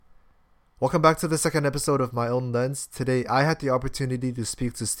Welcome back to the second episode of My Own Lens. Today, I had the opportunity to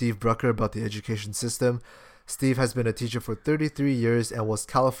speak to Steve Brucker about the education system. Steve has been a teacher for 33 years and was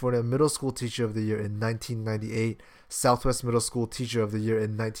California Middle School Teacher of the Year in 1998, Southwest Middle School Teacher of the Year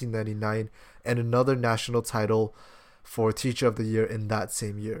in 1999, and another national title for Teacher of the Year in that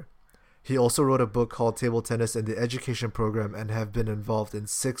same year. He also wrote a book called Table Tennis and the Education Program and have been involved in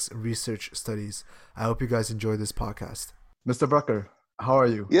 6 research studies. I hope you guys enjoy this podcast. Mr. Brucker, how are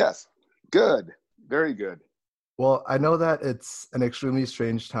you? Yes. Good. Very good. Well, I know that it's an extremely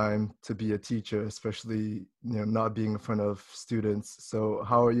strange time to be a teacher, especially, not being in front of students. So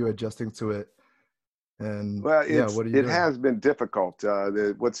how are you adjusting to it? And Well, what are you it doing? has been difficult.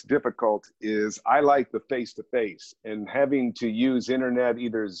 What's difficult is I like the face-to-face, and having to use internet,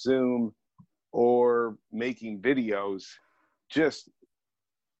 either Zoom or making videos, just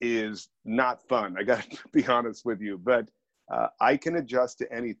is not fun. I got to be honest with you, but I can adjust to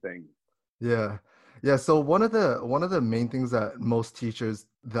anything. Yeah. Yeah. So one of the main things that most teachers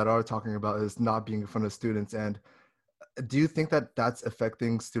that are talking about is not being in front of students. And do you think that that's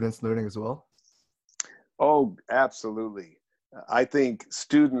affecting students' learning as well? Oh, absolutely. I think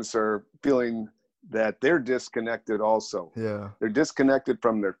students are feeling that they're disconnected also. Yeah. They're disconnected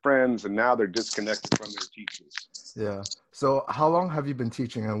from their friends, and now they're disconnected from their teachers. Yeah. So how long have you been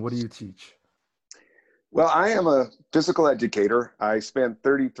teaching and what do you teach? Well, I am a physical educator. I spent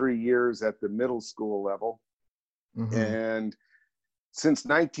 33 years at the middle school level. Mm-hmm. And since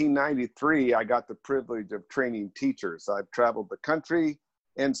 1993, I got the privilege of training teachers. I've traveled the country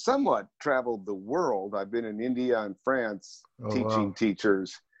and somewhat traveled the world. I've been in India and France teaching Wow.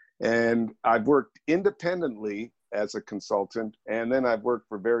 teachers. And I've worked independently as a consultant, and then I've worked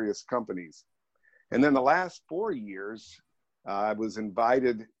for various companies. And then the last 4 years, I was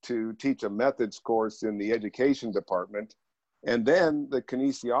invited to teach a methods course in the education department. And then the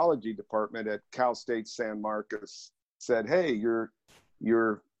kinesiology department at Cal State San Marcos said, hey,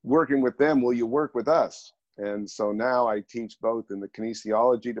 you're working with them. Will you work with us? And so now I teach both in the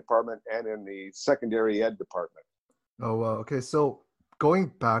kinesiology department and in the secondary ed department. Oh, wow. Okay. So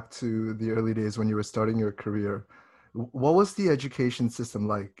going back to the early days when you were starting your career, what was the education system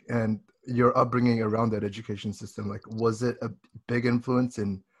like and your upbringing around that education system? Like, was it a big influence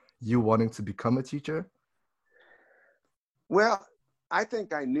in you wanting to become a teacher? Well, I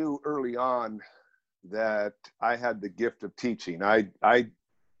think I knew early on that I had the gift of teaching. I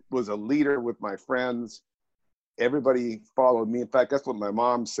was a leader with my friends. Everybody followed me. In fact, that's what my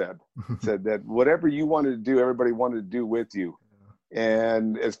mom said that whatever you wanted to do, everybody wanted to do with you.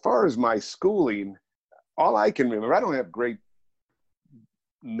 And as far as my schooling, all I can remember, I don't have great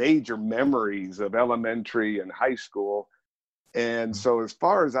major memories of elementary and high school. And so as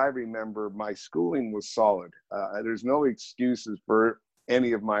far as I remember, my schooling was solid. There's no excuses for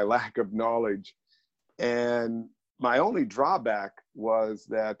any of my lack of knowledge. And my only drawback was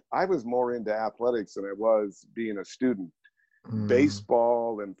that I was more into athletics than I was being a student.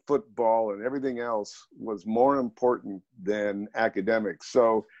 Baseball and football and everything else was more important than academics.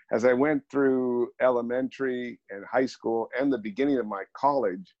 So as I went through elementary and high school and the beginning of my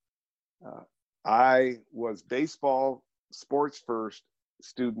college, I was baseball, sports first,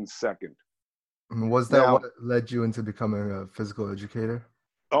 students second. Was that Now, what led you into becoming a physical educator?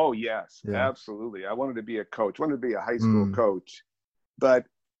 oh yes, Yeah. absolutely. I wanted to be a coach, wanted to be a high school coach. But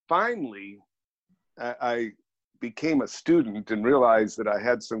finally, I became a student and realized that I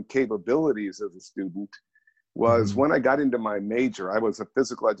had some capabilities as a student was when I got into my major. I was a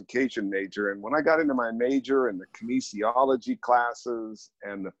physical education major. And when I got into my major and the kinesiology classes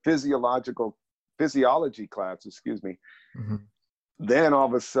and the physiology class, then all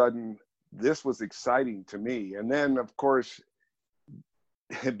of a sudden, this was exciting to me. And then, of course,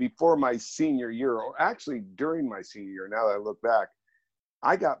 before my senior year, or actually during my senior year, now that I look back,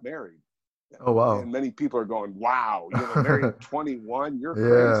 I got married. Oh, wow. And many people are going, wow, married at 21, you're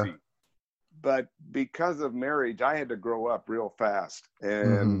Yeah. crazy. But because of marriage, I had to grow up real fast.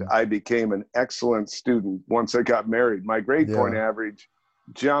 And I became an excellent student once I got married. My grade point average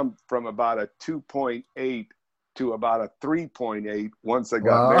jumped from about a 2.8 to about a 3.8 once I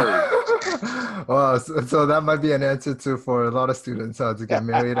got married. Wow. So that might be an answer too for a lot of students, how to get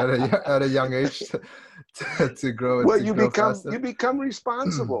married at a young age to grow Well, to grow faster. you become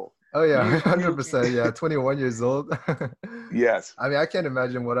responsible. Oh yeah, You 100%. Yeah, 21 years old. Yes. I mean, I can't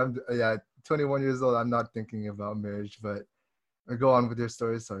imagine what yeah, 21 years old. I'm not thinking about marriage, but go on with your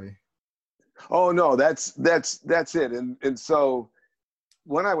story. Sorry. Oh no, that's it. And so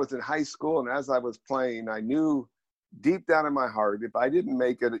when I was in high school and as I was playing, I knew deep down in my heart, if I didn't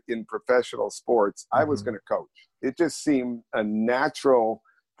make it in professional sports, I was going to coach. It just seemed a natural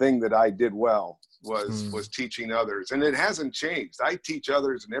thing that I did well Mm. was teaching others, and it hasn't changed. I teach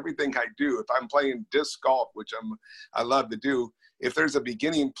others in everything I do. If I'm playing disc golf, which I love to do, if there's a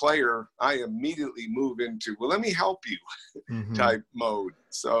beginning player, I immediately move into, well, let me help you Mm-hmm. type mode.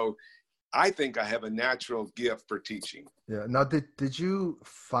 So I think I have a natural gift for teaching. Yeah. Now, did you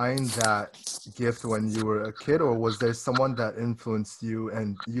find that gift when you were a kid, or was there someone that influenced you and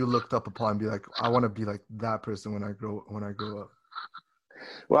you looked up upon and be like, I want to be like that person when I grow up?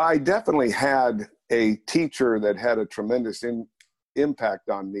 Well, I definitely had a teacher that had a tremendous impact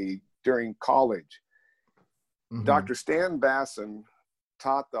on me during college. Mm-hmm. Dr. Stan Basson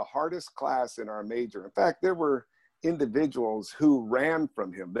taught the hardest class in our major. In fact, there were individuals who ran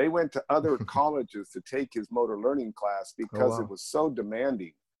from him. They went to other colleges to take his motor learning class Oh, because it wow. was so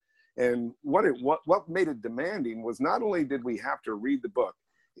demanding. And what made it demanding was not only did we have to read the book.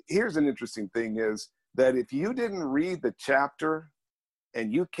 Here's an interesting thing is that if you didn't read the chapter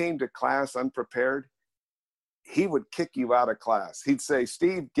and you came to class unprepared, he would kick you out of class. He'd say,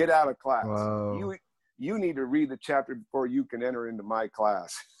 Steve, get out of class. Wow. You need to read the chapter before you can enter into my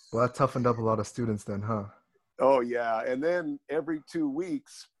class. Well, that toughened up a lot of students then, huh? Oh, yeah. And then every 2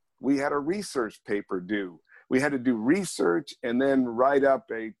 weeks, we had a research paper due. We had to do research and then write up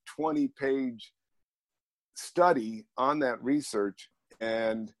a 20-page study on that research.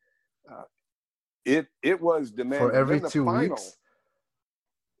 And it was For demanding. every Then the 2 weeks? final,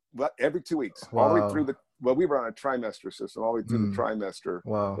 but every 2 weeks, all the way through Wow. we were on a trimester system, all the way through the Mm. trimester.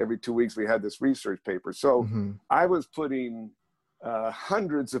 Wow. Every 2 weeks, we had this research paper. So Mm-hmm. I was putting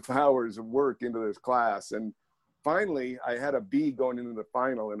hundreds of hours of work into this class. And finally, I had a B going into the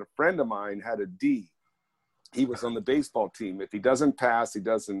final, and a friend of mine had a D. He was on the baseball team. If he doesn't pass, he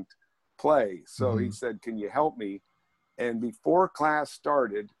doesn't play. So he Mm-hmm. said, can you help me? And before class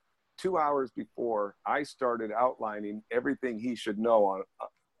started, 2 hours before, I started outlining everything he should know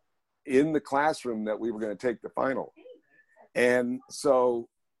in the classroom that we were going to take the final. And so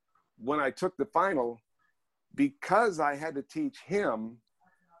when I took the final, because I had to teach him,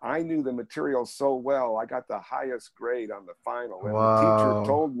 I knew the material so well, I got the highest grade on the final. And the teacher Wow.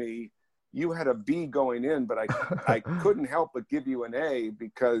 told me, you had a B going in, but I couldn't help but give you an A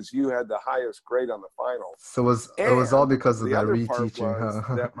because you had the highest grade on the final. So it was all And because of the that other part reteaching, was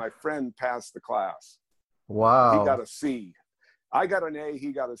huh? that my friend passed the class. He got Wow. a C. I got an A,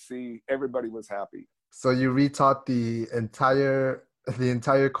 he got a C. Everybody was happy. So you retaught the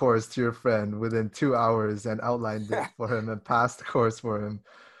entire course to your friend within 2 hours and outlined it for him and passed the course for him.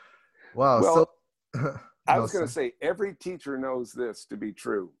 Wow. So Well, I no, was going sir. to say, every teacher knows this to be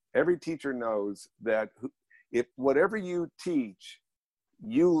true. Every teacher knows that if whatever you teach,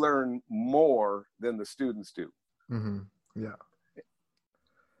 you learn more than the students do. Mm-hmm. Yeah.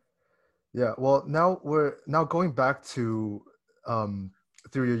 Yeah. Well, now going back to um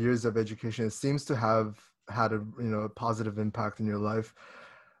through your years of education, it seems to have had a positive impact in your life.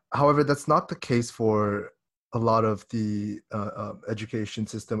 However, that's not the case for a lot of the education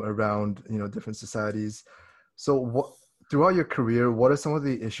system around different societies. So, throughout your career, what are some of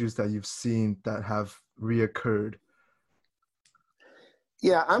the issues that you've seen that have reoccurred?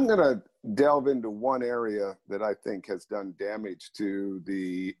 Yeah, I'm going to delve into one area that I think has done damage to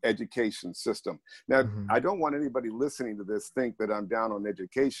the education system. Now, Mm-hmm. I don't want anybody listening to this think that I'm down on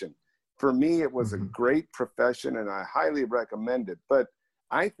education. For me, it was a Mm-hmm. great profession and I highly recommend it. But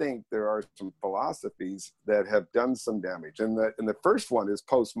I think there are some philosophies that have done some damage. And the first one is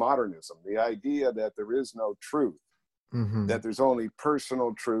postmodernism, the idea that there is no truth, Mm-hmm. that there's only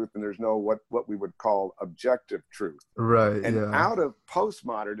personal truth and there's no what we would call objective truth. Right. And Yeah. out of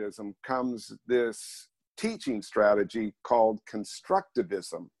postmodernism comes this teaching strategy called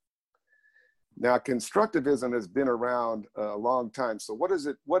constructivism. Now, constructivism has been around a long time. So what is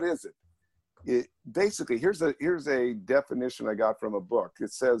it? Basically, here's a definition I got from a book.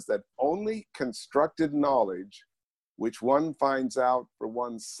 It says that only constructed knowledge, which one finds out for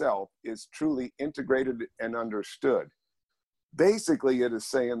oneself, is truly integrated and understood. Basically, it is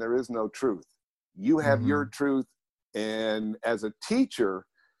saying there is no truth. You have your Mm-hmm. truth, and as a teacher,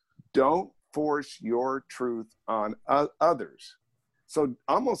 don't force your truth on others. So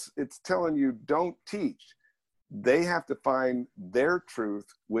almost it's telling you don't teach. They have to find their truth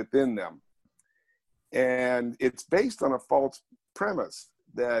within them. And it's based on a false premise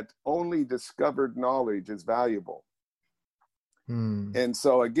that only discovered knowledge is valuable. Mm. And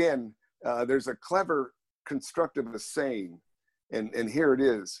so again, there's a clever constructivist saying, and here it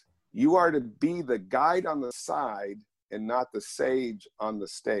is: you are to be the guide on the side and not the sage on the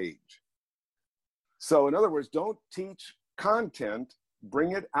stage. So in other words, don't teach content,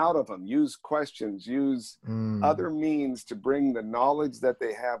 bring it out of them, use questions, use other means to bring the knowledge that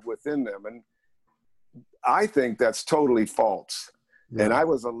they have within them. And I think that's totally false. Yeah. And I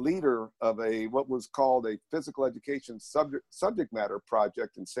was a leader of what was called a physical education subject matter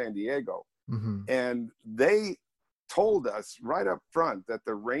project in San Diego. And they told us right up front that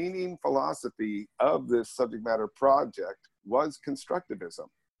the reigning philosophy of this subject matter project was constructivism.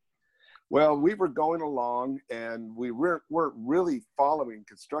 Well, we were going along and we weren't really following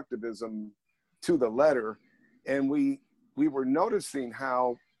constructivism to the letter. And we were noticing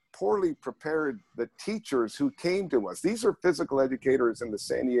how poorly prepared the teachers who came to us. These are physical educators in the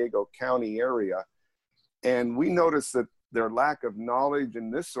San Diego County area. And we noticed that their lack of knowledge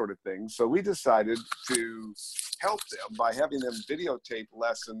and this sort of thing. So we decided to help them by having them videotape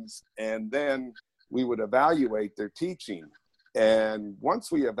lessons, and then we would evaluate their teaching. And once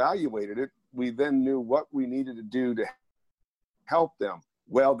we evaluated it, we then knew what we needed to do to help them.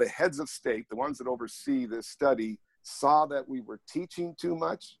 Well, the heads of state, the ones that oversee this study, saw that we were teaching too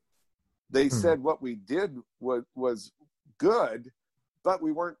much. They said what we did was good, but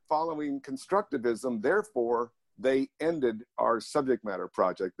we weren't following constructivism. Therefore, they ended our subject matter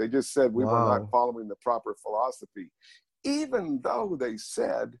project. They just said we were not following the proper philosophy. Even though they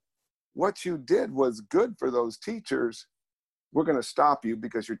said what you did was good for those teachers, we're going to stop you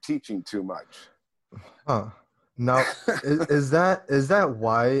because you're teaching too much. Now, is that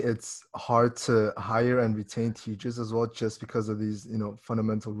why it's hard to hire and retain teachers as well, just because of these,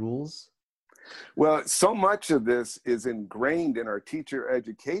 fundamental rules? Well, so much of this is ingrained in our teacher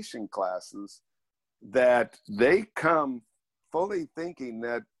education classes that they come fully thinking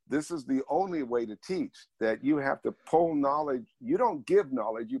that this is the only way to teach, that you have to pull knowledge. You don't give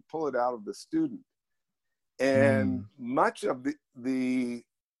knowledge, you pull it out of the student. And much of the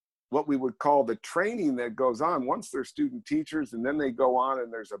what we would call the training that goes on once they're student teachers, and then they go on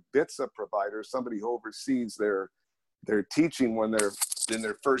and there's a BITSA provider, somebody who oversees their teaching when they're in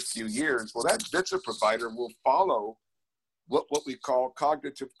their first few years. Well, that BITSA provider will follow what we call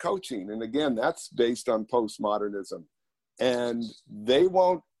cognitive coaching. And again, that's based on postmodernism. And they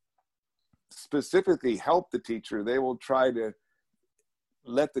won't specifically help the teacher. They will try to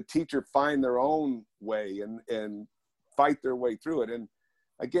let the teacher find their own way and fight their way through it. And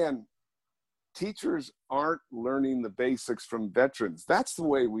again, teachers aren't learning the basics from veterans. That's the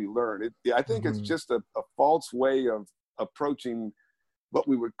way we learn. I think it's just a false way of approaching what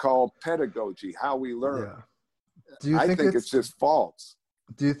we would call pedagogy, how we learn. Yeah. I think it's just false.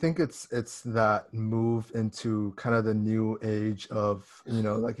 Do you think it's that move into kind of the new age of,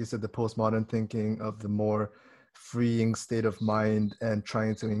 like you said, the postmodern thinking of the more freeing state of mind and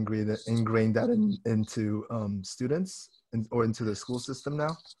trying to ingrain that into students or into the school system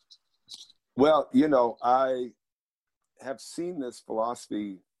now? Well, I have seen this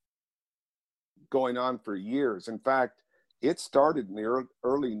philosophy going on for years. In fact, it started in the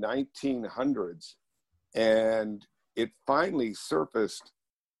early 1900s, and it finally surfaced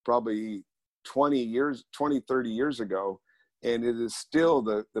probably 20, 30 years ago, and it is still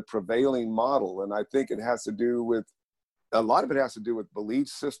the prevailing model. And I think it has to do with, a lot of it has to do with belief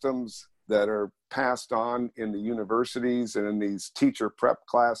systems that are passed on in the universities and in these teacher prep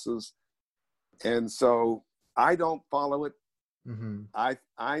classes. And so I don't follow it.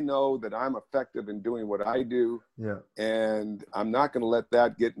 I know that I'm effective in doing what I do, and I'm not going to let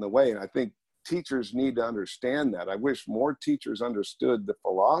that get in the way. And I think teachers need to understand that. I wish more teachers understood the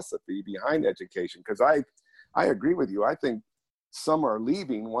philosophy behind education, because I agree with you. I think some are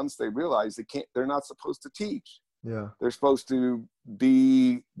leaving once they realize they're not supposed to teach. Yeah. They're supposed to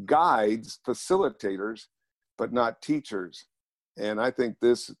be guides, facilitators, but not teachers. And I think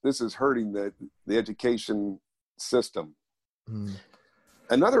this is hurting the education system.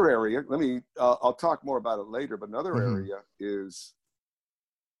 Another area, I'll talk more about it later, but another area is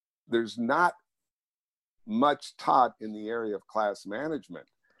there's not much taught in the area of class management,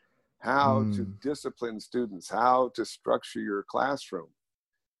 how to discipline students, how to structure your classroom.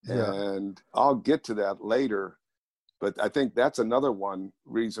 Yeah. And I'll get to that later, but I think that's another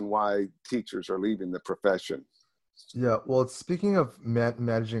reason why teachers are leaving the profession. Yeah, well, speaking of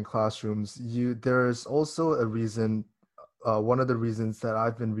managing classrooms, there's also a reason. One of the reasons that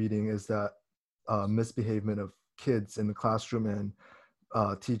I've been reading is that misbehavement of kids in the classroom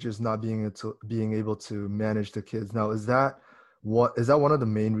and teachers not being able to manage the kids. Now, is that one of the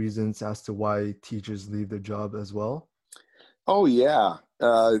main reasons as to why teachers leave their job as well? Oh yeah,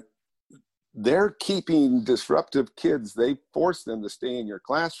 they're keeping disruptive kids. They force them to stay in your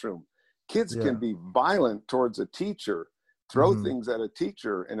classroom. Kids can be violent towards a teacher, throw things at a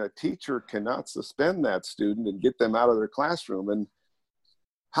teacher, and a teacher cannot suspend that student and get them out of their classroom. And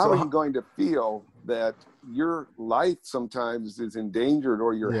how So are you going to feel that your life sometimes is endangered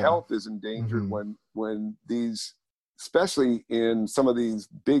or your yeah. health is endangered Hmm. when these, especially in some of these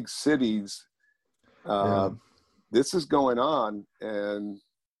big cities, Yeah. this is going on, and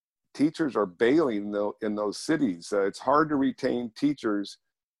teachers are bailing in those cities. It's hard to retain teachers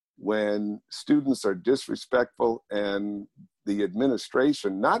when students are disrespectful, and the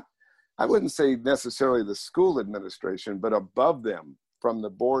administration, not, I wouldn't say necessarily the school administration, but above them from the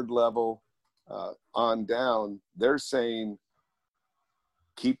board level on down, they're saying,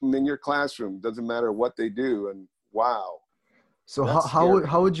 keep them in your classroom. Doesn't matter what they do. And wow, So that's scary.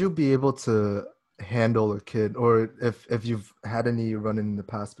 how would you be able to handle a kid, or if you've had any run in the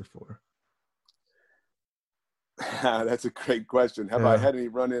past before? That's a great question. Have I Yeah. had any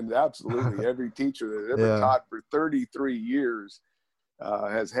run-ins? Absolutely. Every teacher that ever Yeah. taught for 33 years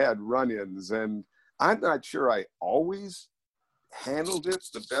has had run-ins. And I'm not sure I always handled it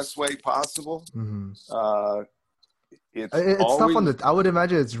the best way possible. Hmm. Uh, it's It's tough on always, the. I would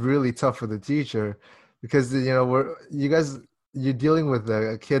imagine it's really tough for the teacher because you're dealing with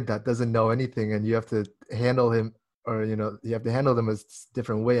a kid that doesn't know anything, and you have to handle him, or you have to handle them a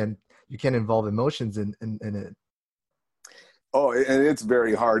different way, and you can't involve emotions in it. oh, and it's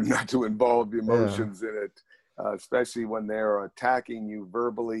very hard not to involve Yeah. emotions in it, especially when they're attacking you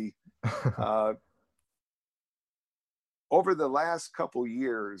verbally. Uh, Over the last couple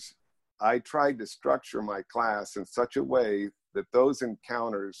years, I tried to structure my class in such a way that those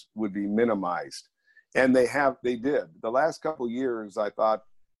encounters would be minimized. And they did. The last couple years, I thought,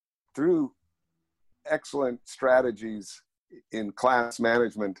 through excellent strategies in class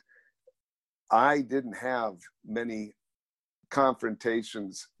management, I didn't have many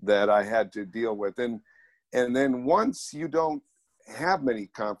confrontations that I had to deal with. And then once you don't have many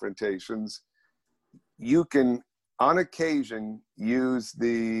confrontations, you can, on occasion, use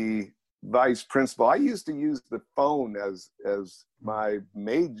the vice principal. I used to use the phone as my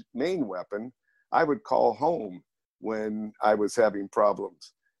main weapon. I would call home when I was having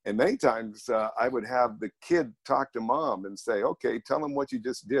problems. And many times I would have the kid talk to mom and say, okay, tell him what you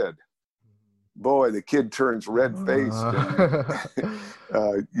just did. Boy, the kid turns red faced, and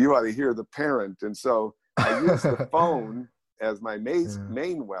Uh, you ought to hear the parent. And so I use the phone as my yeah.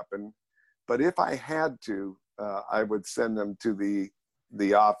 main weapon. But if I had to, I would send them to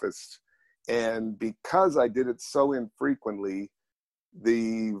the office. And because I did it so infrequently,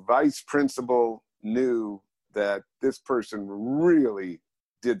 the vice principal knew that this person really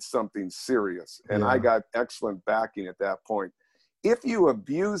did something serious. And I Yeah. got excellent backing at that point. If you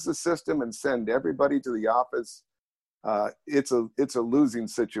abuse the system and send everybody to the office, it's a losing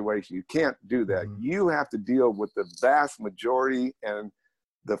situation. You can't do that. Mhm. You have to deal with the vast majority, and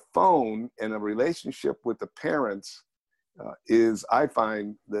the phone and a relationship with the parents is, I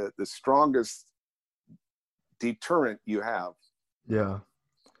find, the strongest deterrent you have. Yeah.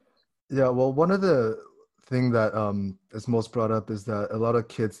 Yeah, well, one of the thing that is most brought up is that a lot of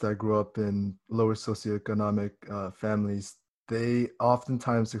kids that grow up in lower socioeconomic families, they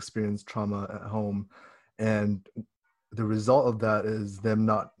oftentimes experience trauma at home, and the result of that is them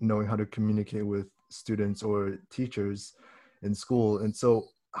not knowing how to communicate with students or teachers in school. And so,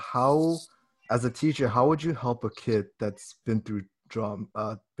 as a teacher, how would you help a kid that's been through trauma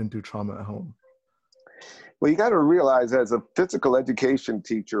at home? Well, you got to realize, as a physical education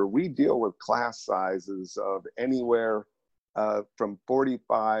teacher, we deal with class sizes of anywhere from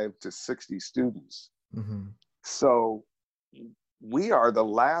 45 to 60 students. Hmm. So we are the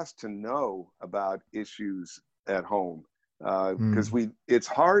last to know about issues at home because Mm. it's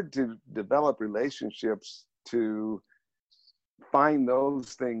hard to develop relationships to find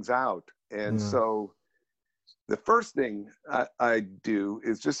those things out. And Yeah. so the first thing I do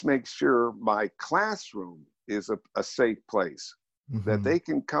is just make sure my classroom is a safe place, that Hmm. they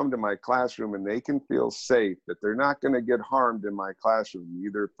can come to my classroom and they can feel safe, that they're not going to get harmed in my classroom,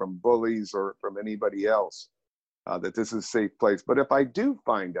 either from bullies or from anybody else, that this is a safe place. But if I do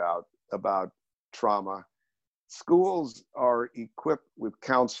find out about trauma, schools are equipped with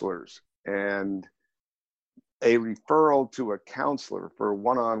counselors, and a referral to a counselor for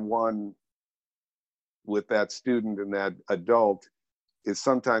one-on-one with that student and that adult is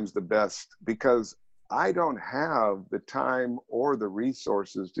sometimes the best, because I don't have the time or the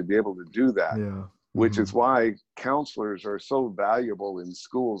resources to be able to do that, Yeah. which Hmm. is why counselors are so valuable in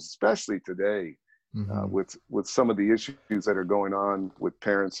schools, especially today, Hmm. with some of the issues that are going on with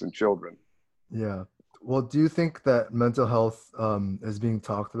parents and children. Yeah. Well, do you think that mental health is being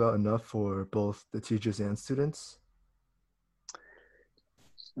talked about enough for both the teachers and students?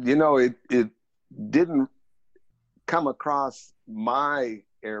 You know, it didn't come across my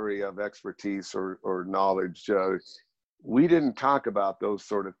area of expertise or knowledge. We didn't talk about those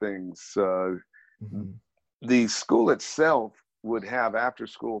sort of things. Mm-hmm. The school itself would have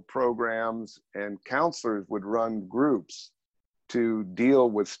after-school programs, and counselors would run groups to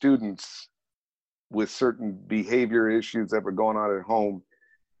deal with students with certain behavior issues that were going on at home.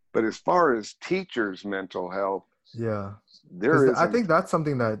 But as far as teachers' mental health, Yeah. there I isn't. think that's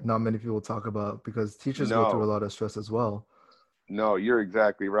something that not many people talk about because teachers go through a No, lot of stress as well. no, you're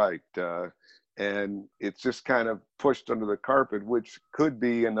exactly right. And it's just kind of pushed under the carpet, which could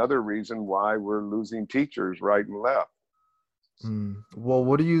be another reason why we're losing teachers right and left. Well,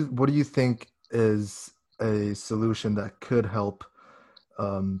 what do you think is a solution that could help,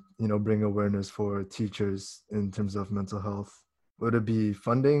 bring awareness for teachers in terms of mental health? Would it be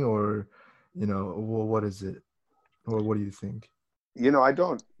funding or, what is it? Or what do you think? I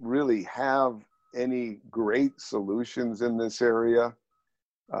don't really have any great solutions in this area.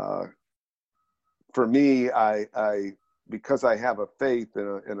 Uh, for me, I because I have a faith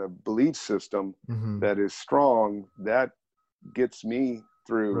and a belief system Mm-hmm. that is strong, that gets me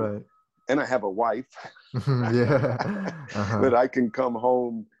through. Right. And I have a wife Yeah. Uh-huh. that I can come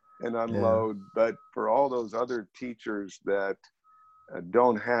home and Yeah. unload. But for all those other teachers that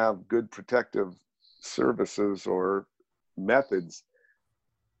don't have good protective services or methods,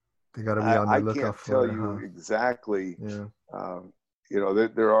 They got to be on the I lookout can't tell for it, you huh? exactly. Yeah.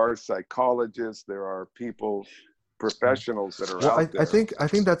 There are psychologists, there are people, Yeah. professionals that are Well, I, out I there. think I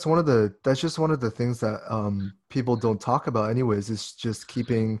think that's just one of the things that people don't talk about anyways, is just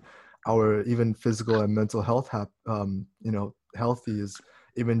keeping our even physical and mental health healthy is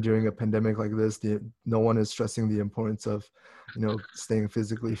even during a pandemic like this. No one is stressing the importance of, staying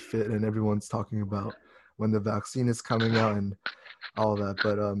physically fit, and everyone's talking about when the vaccine is coming out and all that.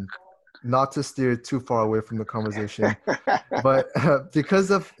 But not to steer too far away from the conversation, but because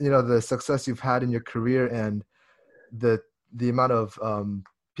of the success you've had in your career and the amount of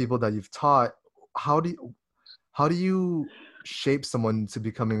people that you've taught, how do you shape someone to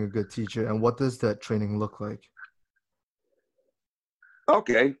becoming a good teacher, and what does that training look like?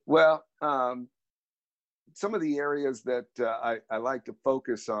 Okay, well, some of the areas that I like to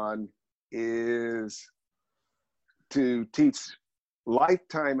focus on is to teach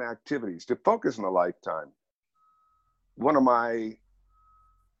lifetime activities, to focus on a lifetime. One of my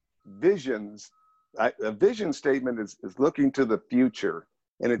visions, a vision statement is looking to the future,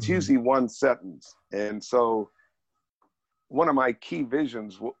 and it's Mm-hmm. usually one sentence. And so one of my key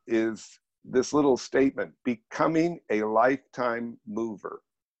visions is this little statement: becoming a lifetime mover.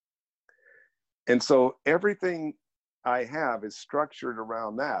 And so everything I have is structured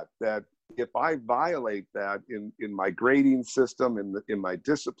around that if I violate that in my grading system, in my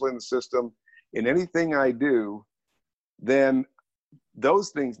discipline system, in anything I do, then those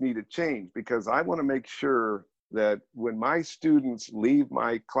things need to change, because I want to make sure that when my students leave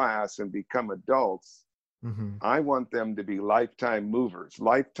my class and become adults, Mm-hmm. I want them to be lifetime movers,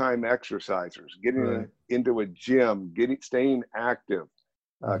 lifetime exercisers, getting Right. into a gym, staying active,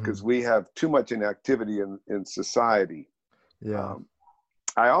 Mm-hmm. because we have too much inactivity in society. Yeah. Um,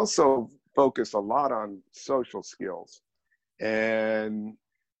 I also focus a lot on social skills and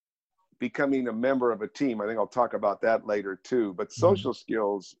becoming a member of a team. I think I'll talk about that later too. But Mm-hmm. social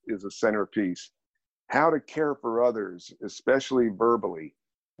skills is a centerpiece. How to care for others, especially verbally.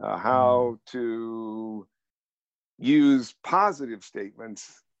 Mm-hmm. How to use positive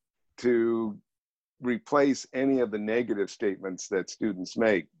statements to replace any of the negative statements that students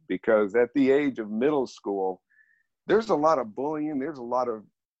make. Because at the age of middle school, there's a lot of bullying, there's a lot of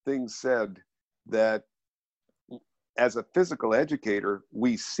things said that, as a physical educator,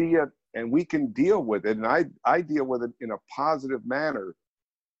 we see it and we can deal with it. And I deal with it in a positive manner.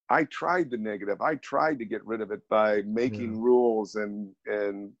 I tried the negative. I tried to get rid of it by Yeah. making rules, and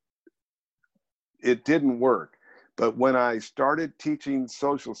it didn't work. But when I started teaching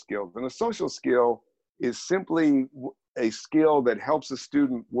social skills, and a social skill is simply a skill that helps a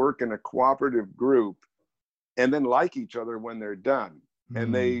student work in a cooperative group and then like each other when they're done.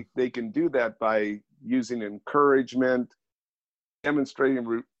 And Mm-hmm. they can do that by using encouragement,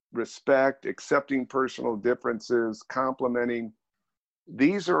 demonstrating respect, accepting personal differences, complimenting.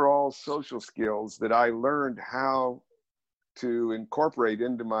 These are all social skills that I learned how to incorporate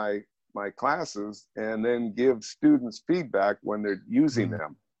into my classes and then give students feedback when they're using Mm-hmm.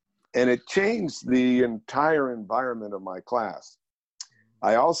 them. And it changed the entire environment of my class.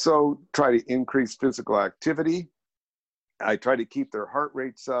 I also try to increase physical activity. I try to keep their heart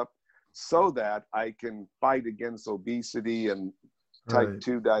rates up so that I can fight against obesity and type Right.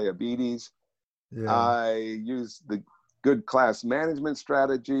 2 diabetes. Yeah. I use good class management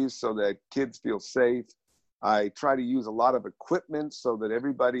strategies so that kids feel safe. I try to use a lot of equipment so that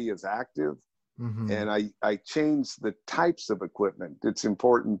everybody is active. Mm-hmm. And I change the types of equipment. It's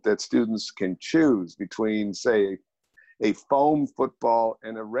important that students can choose between, say, a foam football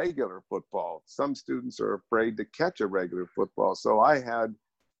and a regular football. Some students are afraid to catch a regular football. So I had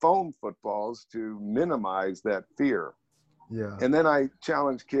foam footballs to minimize that fear. Yeah. And then I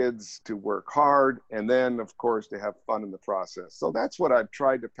challenge kids to work hard and then, of course, to have fun in the process. So that's what I've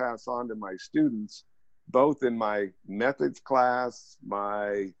tried to pass on to my students, both in my methods class,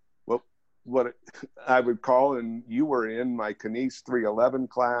 my what I would call, and you were in, my Knies 311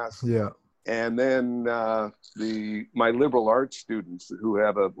 class, Yeah. and then my liberal arts students who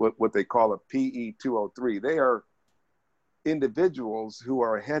have what they call a PE 203. They are individuals who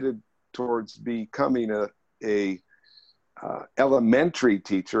are headed towards becoming a elementary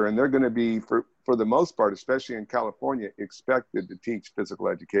teacher, and they're going to be, for the most part, especially in California, expected to teach physical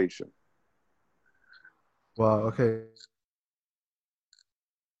education. Wow. Okay.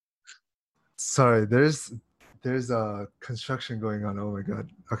 Sorry, there's a construction going on. Oh my God.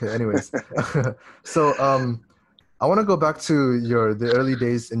 Okay, anyways. So I want to go back to the early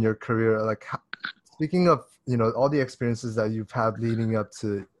days in your career. Like speaking of, all the experiences that you've had leading up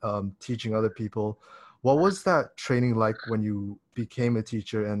to teaching other people, what was that training like when you became a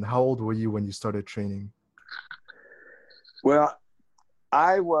teacher, and how old were you when you started training? Well,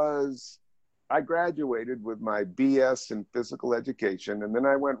 I graduated with my BS in physical education, and then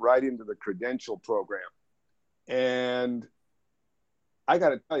I went right into the credential program. And I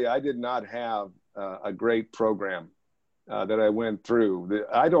got to tell you, I did not have a great program that I went through.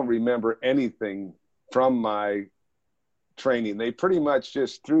 I don't remember anything from my training. They pretty much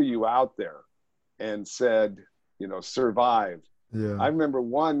just threw you out there and said, survive. Yeah. I remember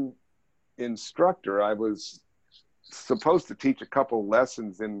one instructor, I was supposed to teach a couple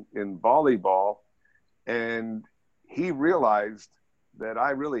lessons in volleyball, and he realized that I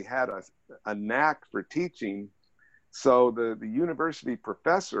really had a knack for teaching. So the university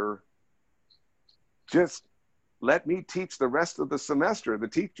professor just let me teach the rest of the semester. The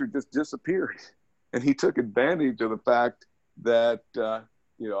teacher just disappeared, and he took advantage of the fact that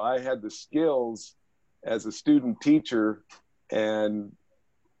I had the skills as a student teacher, and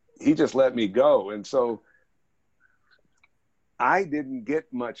he just let me go. And so I didn't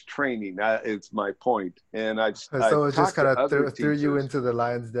get much training. It's my point. And I So it just talked kind to of other threw you teachers. into the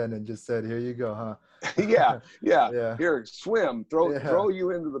lion's den and just said, "Here you go, Yeah, huh?" yeah. Yeah. Here, swim. Yeah. Throw you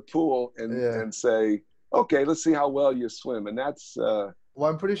into the pool Yeah. and say, okay, let's see how well you swim. And that's Well,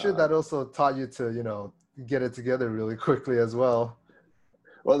 I'm pretty sure that also taught you to, get it together really quickly as well.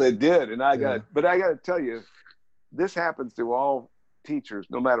 well, it did. And Yeah. but I got to tell you, this happens to all teachers,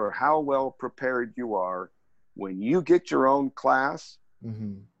 no matter how well prepared you are. When you get your own class,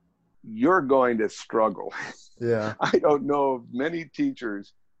 Mm-hmm. you're going to struggle. Yeah. I don't know of many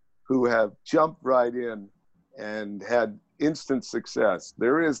teachers who have jumped right in and had instant success.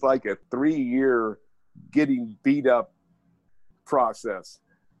 There is like a 3-year getting beat up process.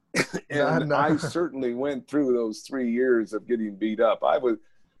 Nah, And I nah. certainly went through those 3 years of getting beat up.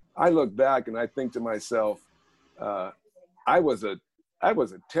 I look back and I think to myself, uh, I was a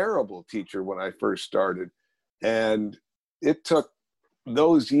terrible teacher when I first started. And it took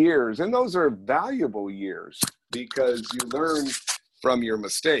those years, and those are valuable years because you learn from your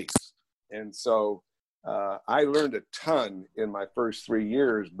mistakes. And so I learned a ton in my first 3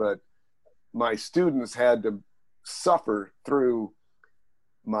 years, but my students had to suffer through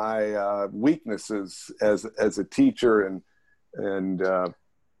my weaknesses as a teacher. And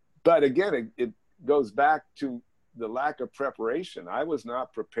but again, it goes back to the lack of preparation. I was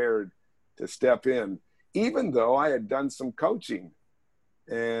not prepared to step in, even though I had done some coaching.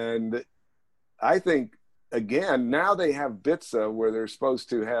 And I think, again, now they have BITSA where they're supposed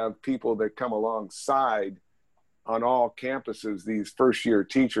to have people that come alongside on all campuses, these first year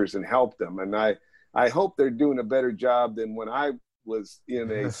teachers, and help them. And I hope they're doing a better job than when I was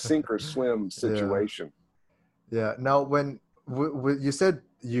in a sink or swim Yeah. situation. Yeah. Now, when you said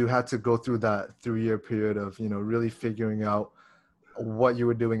you had to go through that 3-year period of, really figuring out what you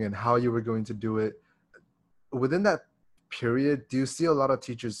were doing and how you were going to do it, within that period, do you see a lot of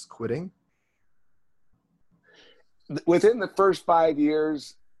teachers quitting? Within the first 5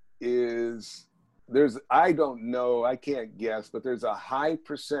 years I don't know, I can't guess, but there's a high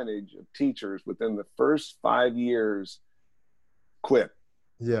percentage of teachers within the first 5 years quit.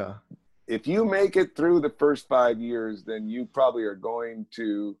 Yeah. If you make it through the first 5 years, then you probably are going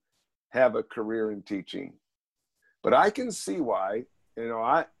to have a career in teaching. But I can see why.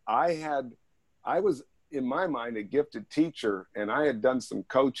 I was in my mind, a gifted teacher, and I had done some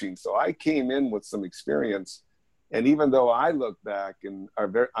coaching. So I came in with some experience. And even though I look back and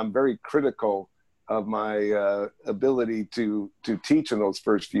I'm very critical of my ability to teach in those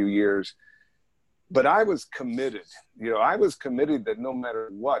first few years, but I was committed. I was committed that no matter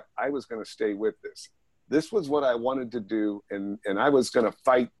what, I was going to stay with this. This was what I wanted to do, and I was going to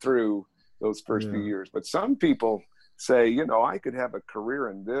fight through those first few years. But some people say, I could have a career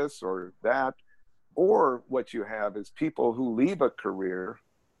in this or that. Or what you have is people who leave a career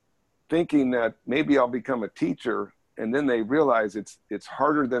thinking that maybe I'll become a teacher, and then they realize it's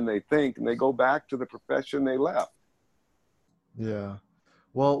harder than they think, and they go back to the profession they left. Yeah.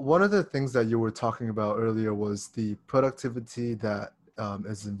 Well, one of the things that you were talking about earlier was the productivity that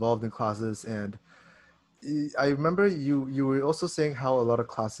is involved in classes. And I remember you were also saying how a lot of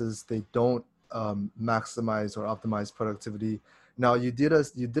classes, they don't maximize or optimize productivity. Now, you did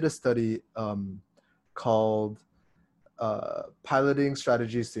a study called Piloting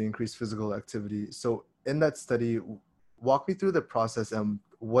Strategies to Increase Physical Activity. So in that study, walk me through the process and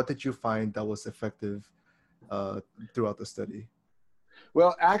what did you find that was effective throughout the study?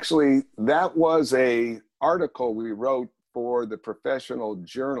 Well, actually, that was a article we wrote for the Professional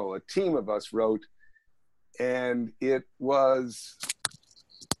Journal. A team of us wrote, and it was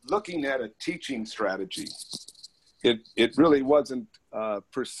looking at a teaching strategy. It really wasn't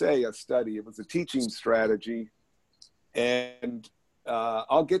per se a study. It was a teaching strategy. And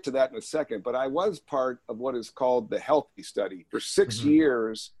I'll get to that in a second, but I was part of what is called the Healthy Study. For 6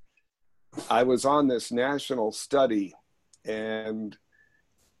 years, I was on this national study, and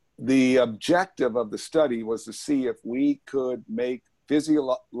the objective of the study was to see if we could make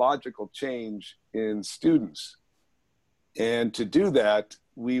physiological change in students. And to do that,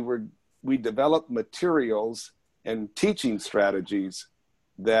 we developed materials and teaching strategies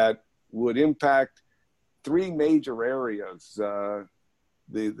that would impact three major areas.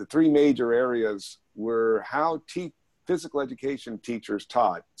 The three major areas were how physical education teachers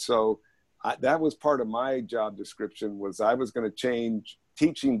taught. So that was part of my job description, was I was going to change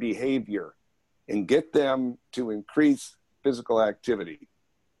teaching behavior and get them to increase physical activity.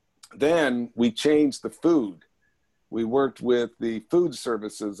 Then we changed the food. We worked with the food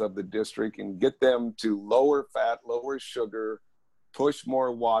services of the district and get them to lower fat, lower sugar, push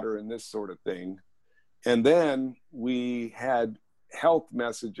more water, and this sort of thing. And then we had health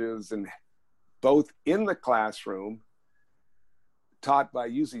messages, and both in the classroom, taught by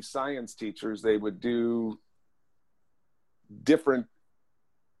usually science teachers. They would do different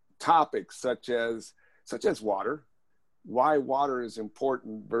topics such as water, why water is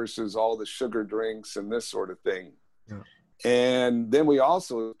important versus all the sugar drinks and this sort of thing. Yeah. And then we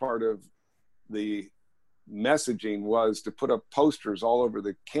also, part of the messaging was to put up posters all over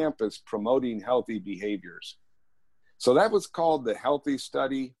the campus promoting healthy behaviors. So that was called the Healthy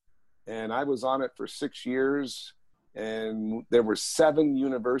Study, and I was on it for 6 years, and there were 7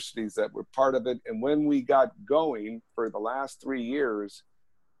 universities that were part of it. And when we got going for the last 3 years,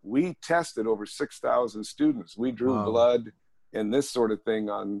 we tested over 6,000 students. We drew blood and this sort of thing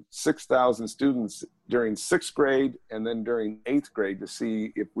on 6,000 students during 6th grade and then during 8th grade to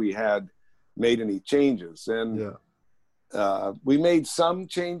see if we had made any changes. And we made some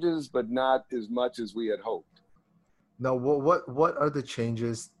changes, but not as much as we had hoped. Now, what are the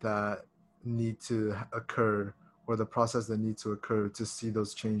changes that need to occur, or the process that needs to occur to see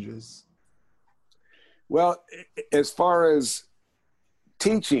those changes? Well, as far as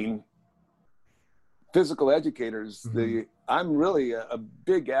teaching physical educators, I'm really a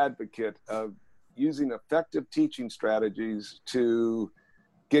big advocate of using effective teaching strategies to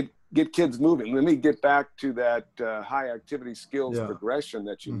get kids moving. Let me get back to that high activity skills progression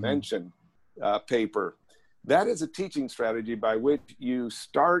that you mentioned paper. That is a teaching strategy by which you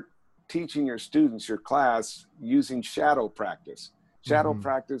start teaching your students, your class, using shadow practice. Shadow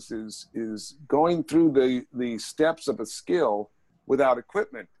practice is going through the steps of a skill without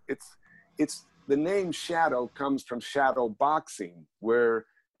equipment. It's the name shadow comes from shadow boxing, where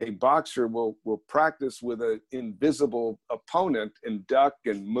a boxer will practice with an invisible opponent and duck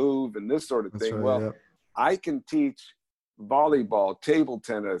and move and this sort of thing. I can teach volleyball, table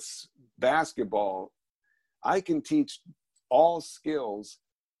tennis, basketball. I can teach all skills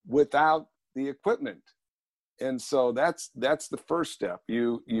without the equipment. And so that's the first step.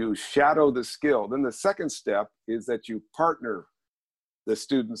 You shadow the skill. Then the second step is that you partner the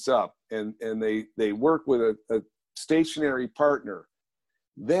students up, and they work with a stationary partner.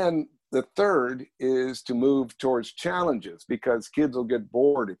 Then the third is to move towards challenges, because kids will get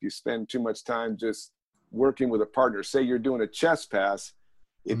bored if you spend too much time just working with a partner. Say you're doing a chess pass,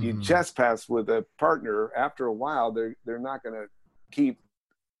 If you Mm-hmm. trespass with a partner, after a while, they're not going to keep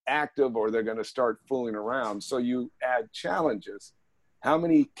active, or they're going to start fooling around. So you add challenges. How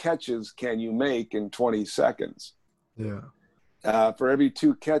many catches can you make in 20 seconds? Yeah. For every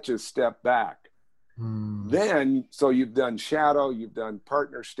 2 catches, step back. Mm. Then, so you've done shadow, you've done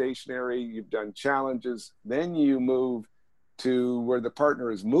partner stationary, you've done challenges. Then you move to where the partner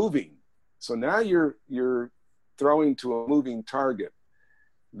is moving. So now you're throwing to a moving target.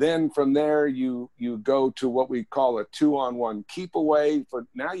 Then from there, you go to what we call a 2-on-1 keep away. For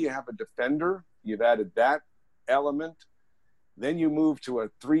now, you have a defender. You've added that element. Then you move to a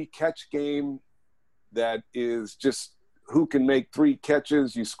 3-catch game that is just who can make 3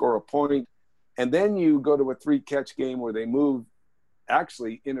 catches. You score a point. And then you go to a 3-catch game where they move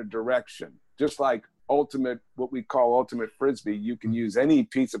actually in a direction, just like what we call ultimate frisbee. You can use any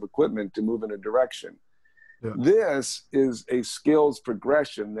piece of equipment to move in a direction. Yeah. This is a skills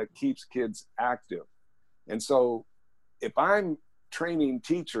progression that keeps kids active. And so if I'm training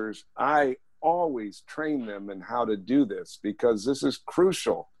teachers, I always train them in how to do this, because this is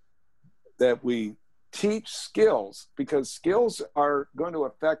crucial that we teach skills, because skills are going to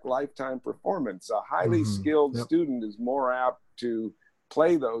affect lifetime performance. A highly Mm-hmm. skilled Yep. student is more apt to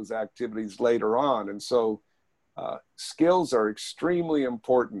play those activities later on. And so skills are extremely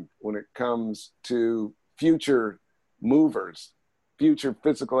important when it comes to future movers, future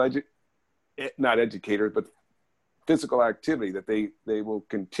not educators, but physical activity, that they will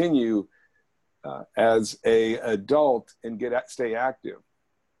continue as a adult and stay active.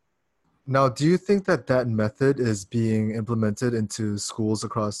 Now, do you think that that method is being implemented into schools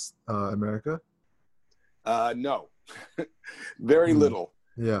across America? No, very Mm. little.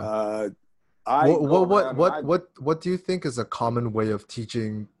 Yeah. I What go what what around and what what do you think is a common way of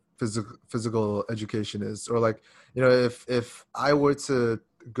teaching physical education is? Or like, if I were to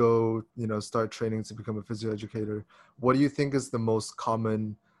go, start training to become a physical educator, what do you think is the most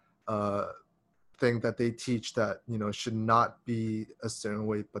common uh thing that they teach that, should not be a certain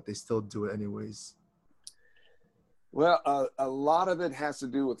way, but they still do it anyways? well, a lot of it has to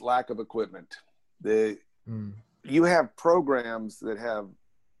do with lack of equipment. The Mm. You have programs that have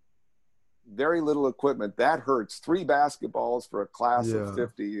very little equipment. That hurts. 3 basketballs for a class of Yeah.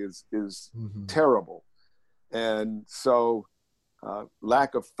 50 is Mm-hmm. terrible. And so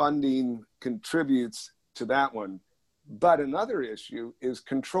lack of funding contributes to that one. But another issue is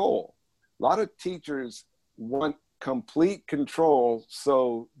control. A lot of teachers want complete control,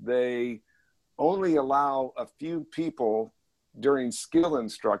 so they only allow a few people during skill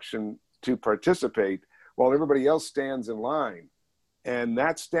instruction to participate while everybody else stands in line. And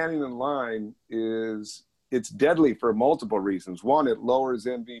that standing in line it's deadly for multiple reasons. One, it lowers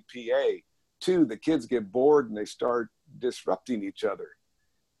MVPA. 2, the kids get bored and they start disrupting each other.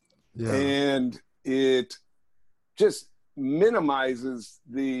 Yeah. And it just minimizes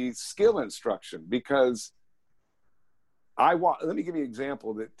the skill instruction, because let me give you an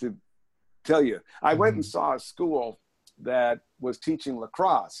example to tell you. I went Mm-hmm. and saw a school that was teaching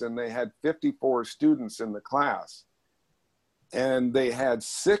lacrosse, and they had 54 students in the class. And they had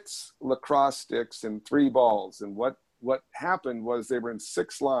 6 lacrosse sticks and 3 balls. And what happened was they were in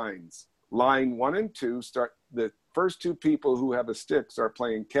 6 lines. Line 1 and 2 start. The first 2 people who have a stick start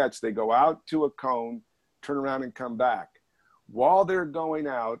playing catch. They go out to a cone, turn around, and come back. While they're going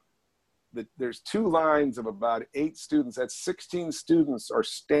out, there's 2 lines of about 8 students. That's 16 students are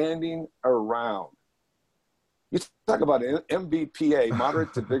standing around. You talk about an MVPA,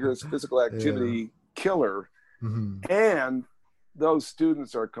 moderate to vigorous physical Yeah. activity killer, Mm-hmm. and those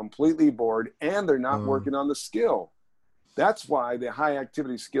students are completely bored and they're not working on the skill. That's why the high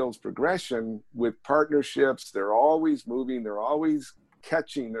activity skills progression with partnerships, they're always moving, they're always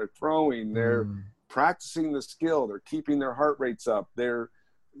catching, they're throwing, they're Mm. practicing the skill, they're keeping their heart rates up, they're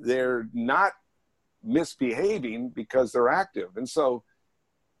not misbehaving because they're active. And so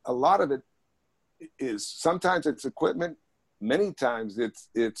a lot of it is, sometimes it's equipment, many times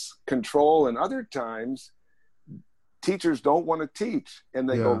it's control, and other times teachers don't want to teach and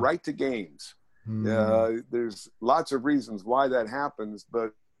they go Yeah. right to games. Mm. There's lots of reasons why that happens,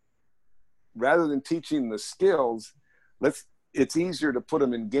 but rather than teaching the skills, it's easier to put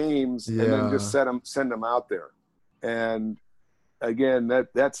them in games and then just Yeah. send them out there. And again,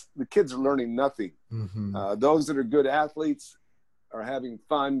 that's the kids are learning nothing. Mm-hmm. Those that are good athletes are having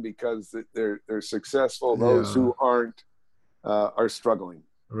fun because they're successful. Those Yeah. who aren't are struggling.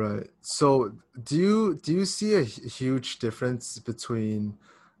 Right. So do you see a huge difference between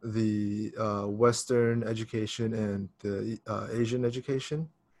the Western education and the Asian education?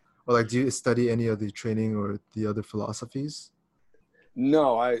 Or like, do you study any of the training or the other philosophies?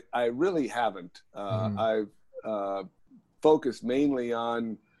 No, I really haven't. I've focused mainly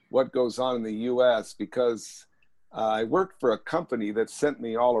on what goes on in the U.S. because I worked for a company that sent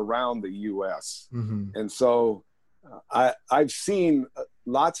me all around the U.S. And so I've seen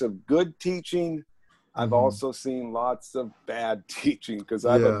lots of good teaching. I've also seen lots of bad teaching because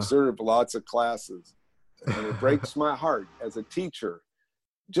I've observed lots of classes. And it breaks my heart as a teacher,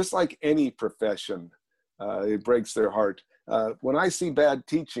 just like any profession, it breaks their heart. When I see bad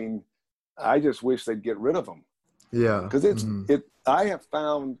teaching, I just wish they'd get rid of them. Yeah. Because I have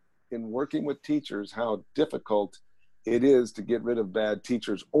found in working with teachers how difficult it is to get rid of bad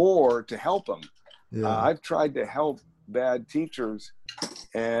teachers or to help them. I've tried to help bad teachers,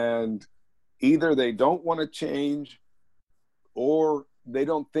 and either they don't want to change or they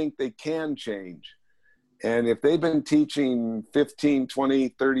don't think they can change. And if they've been teaching 15, 20,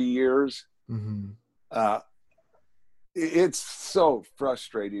 30 years, it's so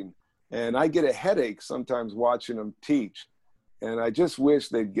frustrating. And I get a headache sometimes watching them teach. And I just wish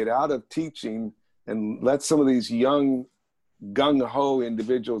they'd get out of teaching and let some of these young gung-ho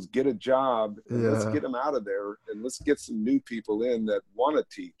individuals get a job, and let's get them out of there, and let's get some new people in that want to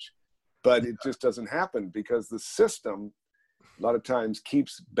teach. But it just doesn't happen because the system a lot of times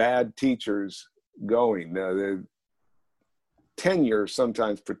keeps bad teachers going. The tenure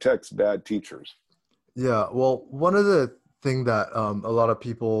sometimes protects bad teachers. Yeah, well, one of the thing that a lot of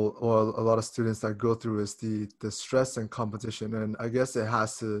people or a lot of students that go through is the stress and competition, and I guess it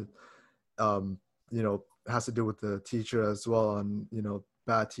has to has to do with the teacher as well, on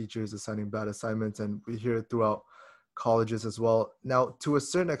bad teachers assigning bad assignments, and we hear it throughout colleges as well. Now, to a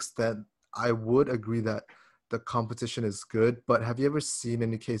certain extent, I would agree that the competition is good, but have you ever seen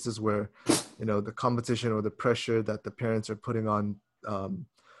any cases where the competition or the pressure that the parents are putting on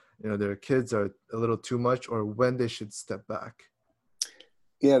their kids are a little too much, or when they should step back?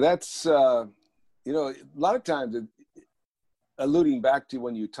 Yeah, that's a lot of times, alluding back to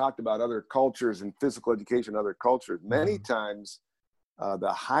when you talked about other cultures and physical education, other cultures, many times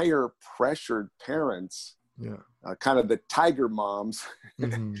the higher pressured parents, kind of the tiger moms,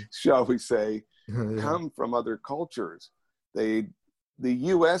 shall we say, come from other cultures. The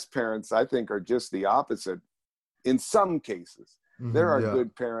U.S. parents, I think, are just the opposite in some cases. There are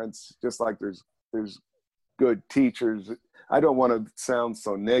good parents, just like there's good teachers. I don't want to sound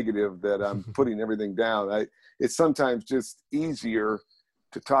so negative that I'm putting everything down. It's sometimes just easier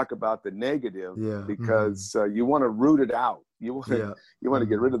to talk about the negative because you want to root it out. You want to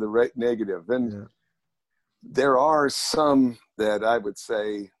get rid of the negative. And there are some that I would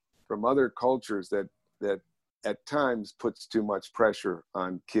say from other cultures that at times puts too much pressure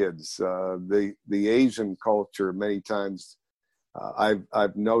on kids. The Asian culture, many times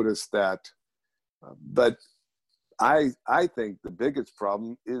I've noticed that, but I think the biggest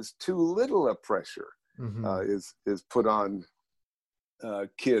problem is too little of pressure is put on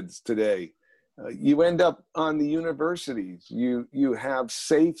kids today. You end up on the universities. You have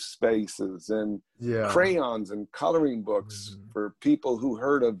safe spaces and crayons and coloring books for people who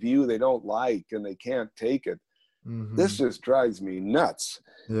heard a view they don't like and they can't take it. This just drives me nuts.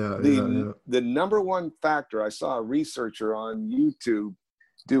 The number one factor, I saw a researcher on YouTube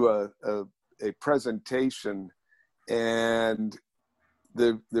do a presentation, and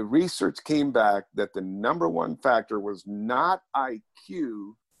the research came back that the number one factor was not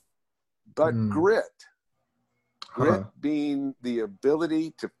IQ, but grit. Grit being the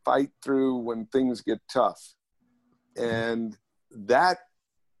ability to fight through when things get tough. And that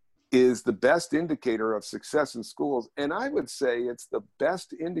is the best indicator of success in schools. And I would say it's the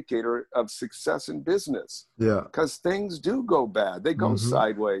best indicator of success in business. Yeah. Because things do go bad. They go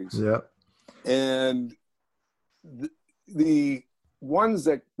sideways. Yeah. And the ones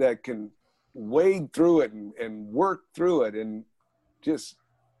that can wade through it and work through it and just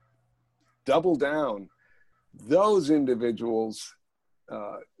double down, those individuals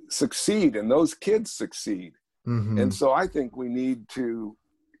succeed, and those kids succeed. And so I think we need to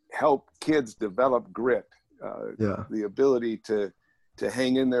help kids develop grit, the ability to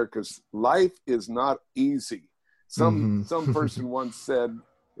hang in there, because life is not easy. Some person once said,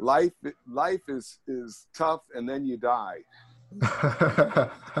 life is tough, and then you die.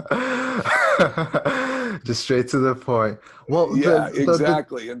 Just straight to the point. Well,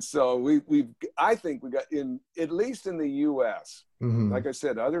 exactly. And so I think we got, at least in the U.S., like I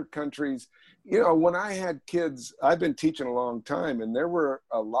said, other countries, when I had kids, I've been teaching a long time, and there were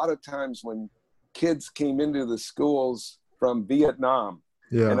a lot of times when kids came into the schools from Vietnam,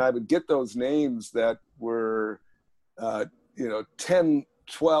 and I would get those names that were 10,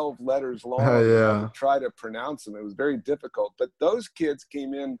 12 letters long. And I Yeah. would try to pronounce them. It was very difficult. But those kids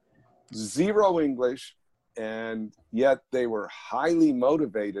came in zero English, and yet they were highly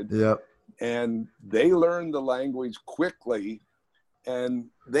motivated, Yep. and they learned the language quickly, and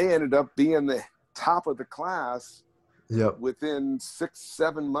they ended up being the top of the class. Yep. Within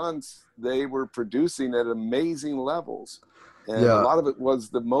 6-7 months, they were producing at amazing levels. And a Yeah. lot of it was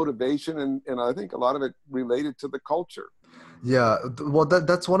the motivation, and I think a lot of it related to the culture. Yeah. Well,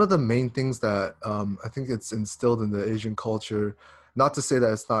 that's one of the main things that I think it's instilled in the Asian culture. Not to say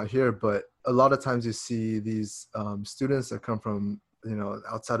that it's not here, but a lot of times you see these students that come from,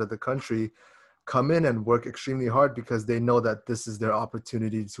 outside of the country come in and work extremely hard because they know that this is their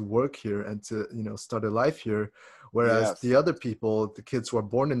opportunity to work here and to, start a life here. Whereas Yes. the other people, the kids who are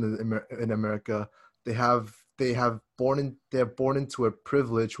born in America, they're born into a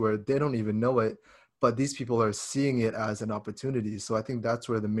privilege where they don't even know it, but these people are seeing it as an opportunity. So I think that's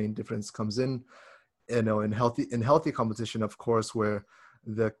where the main difference comes in, in healthy competition, of course, where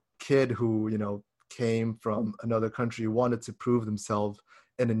the kid who, came from another country wanted to prove themselves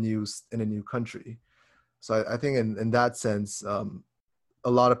in a new country. So I think in that sense, a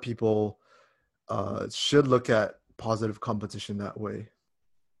lot of people should look at positive competition that way.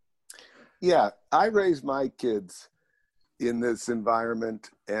 Yeah, I raised my kids in this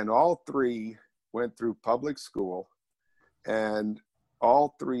environment, and all three went through public school, and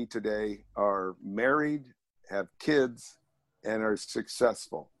all three today are married, have kids, and are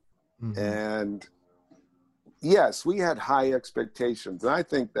successful. Mm-hmm. And yes, we had high expectations, and I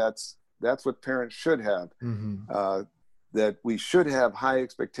think that's what parents should have. Mm-hmm. That we should have high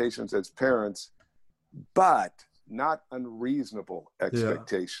expectations as parents, but not unreasonable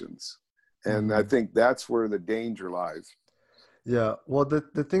expectations. Yeah. And I think that's where the danger lies. Yeah. Well,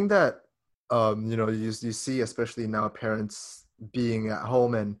 the thing that you see, especially now, parents being at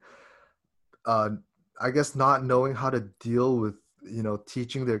home and I guess not knowing how to deal with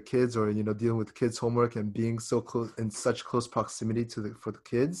teaching their kids, or dealing with kids' homework and being so close, in such close proximity for the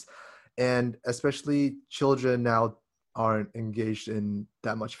kids, and especially children now aren't engaged in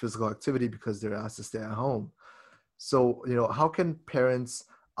that much physical activity because they're asked to stay at home. So how can parents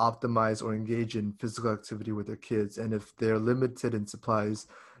optimize or engage in physical activity with their kids? And if they're limited in supplies,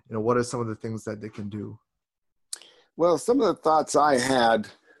 what are some of the things that they can do? Well, some of the thoughts I had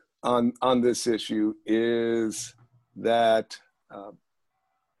on this issue is that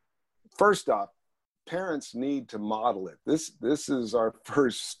first off, parents need to model it. This is our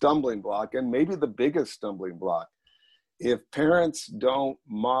first stumbling block, and maybe the biggest stumbling block. If parents don't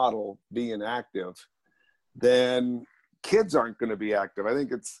model being active, then kids aren't going to be active. I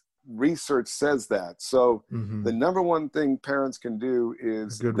think research says that. So the number one thing parents can do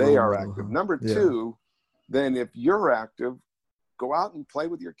is they are active. Number two, then if you're active, go out and play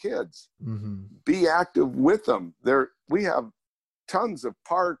with your kids. Be active with them. We have tons of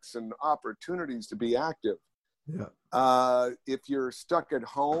parks and opportunities to be active. If you're stuck at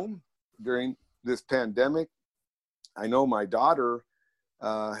home during this pandemic, I know my daughter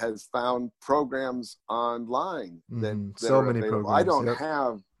has found programs online that so are many available. programs. I don't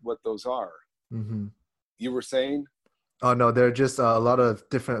have what those are. You were saying? Oh no, there are just a lot of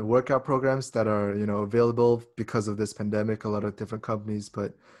different workout programs that are available because of this pandemic. A lot of different companies,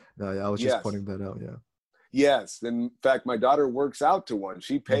 but I was just pointing that out. Yeah. Yes, in fact, my daughter works out to one.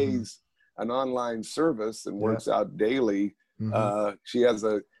 She pays an online service and works out daily.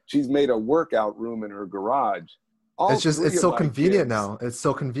 She's made a workout room in her garage. It's so convenient now. It's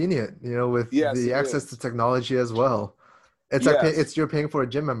so convenient, with the access to technology as well. It's like you're paying for a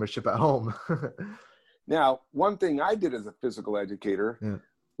gym membership at home. Now, one thing I did as a physical educator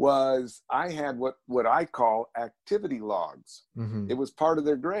was I had what I call activity logs. It was part of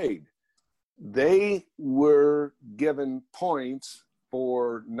their grade. They were given points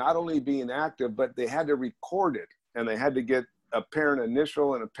for not only being active, but they had to record it, and they had to get a parent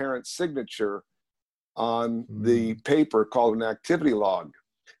initial and a parent signature on the paper called an activity log.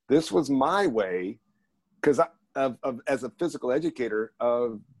 This was my way, because as a physical educator,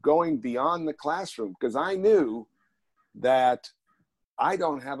 of going beyond the classroom, because I knew that I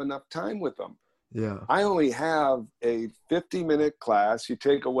don't have enough time with them. I only have a 50-minute class. You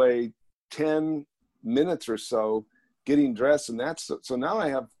take away 10 minutes or so getting dressed, and so now I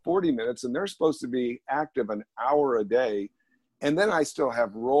have 40 minutes, and they're supposed to be active an hour a day. And then I still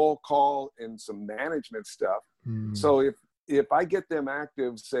have roll call and some management stuff. So if I get them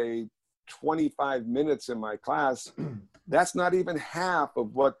active, say 25 minutes in my class, that's not even half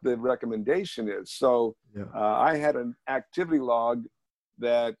of what the recommendation is. So I had an activity log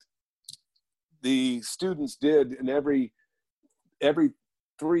that the students did, and every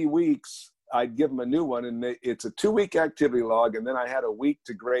 3 weeks, I'd give them a new one, and it's a 2-week activity log, and then I had a week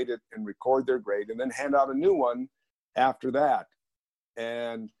to grade it and record their grade, and then hand out a new one after that.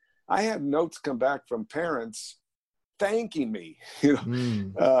 And I had notes come back from parents thanking me.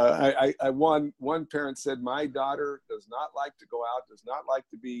 One parent said, my daughter does not like to go out, does not like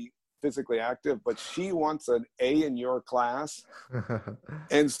to be physically active, but she wants an A in your class.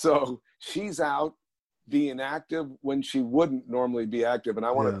 And so she's out being active when she wouldn't normally be active. And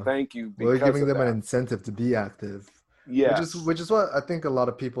I want to thank you because you're giving them that. an incentive to be active. Yes. Which is what I think a lot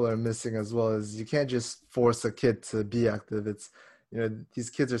of people are missing as well, is you can't just force a kid to be active. It's, these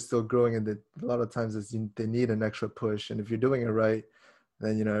kids are still growing, and a lot of times they need an extra push. And if you're doing it right,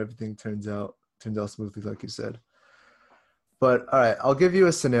 then, everything turns out smoothly, like you said. But all right, I'll give you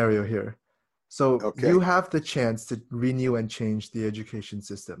a scenario here. So you have the chance to renew and change the education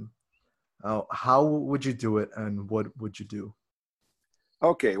system. How would you do it, and what would you do?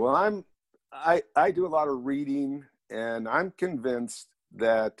 Okay, well, I do a lot of reading, and I'm convinced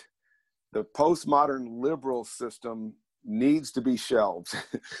that the postmodern liberal system needs to be shelved.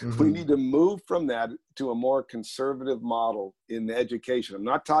 We need to move from that to a more conservative model in education. I'm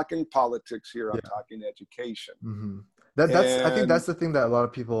not talking politics here, I'm talking education. I think that's the thing that a lot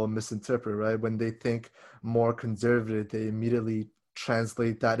of people misinterpret, right? When they think more conservative, they immediately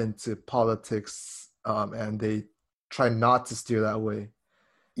translate that into politics, and they try not to steer that way.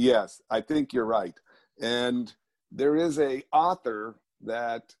 Yes, I think you're right. And there is a author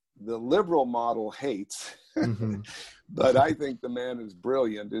that the liberal model hates, but I think the man is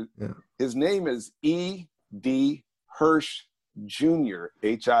brilliant. His name is E.D. Hirsch Jr.,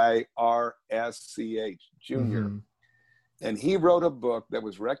 Hirsch Jr. And he wrote a book that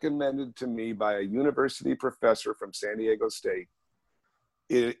was recommended to me by a university professor from San Diego State.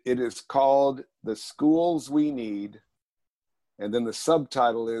 It is called The Schools We Need. And then the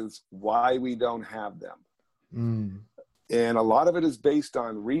subtitle is Why We Don't Have Them. And a lot of it is based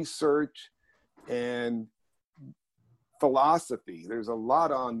on research and philosophy. There's a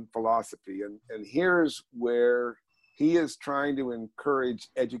lot on philosophy. And here's where he is trying to encourage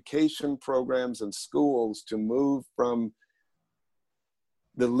education programs and schools to move from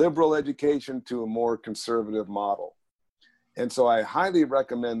the liberal education to a more conservative model. And so I highly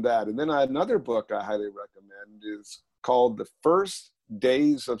recommend that. And then another book I highly recommend is called The First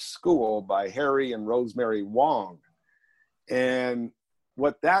Days of School by Harry and Rosemary Wong. And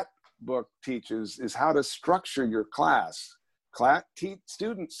what that book teaches is how to structure your class.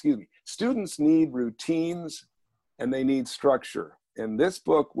 Students need routines and they need structure. And this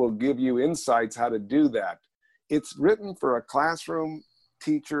book will give you insights how to do that. It's written for a classroom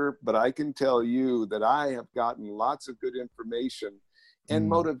teacher, but I can tell you that I have gotten lots of good information and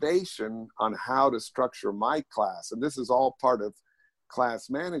motivation on how to structure my class. And this is all part of class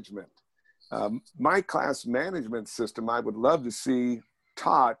management. My class management system, I would love to see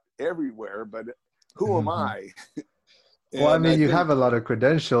taught everywhere, but who am I? Well, I mean, you have a lot of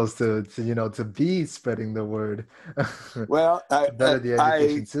credentials to be spreading the word. Well, to better the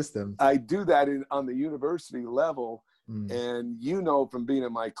education system. I do that on the university level. And from being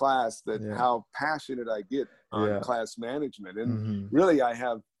in my class that how passionate I get on class management. And really, I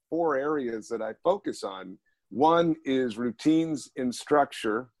have 4 areas that I focus on. One is routines in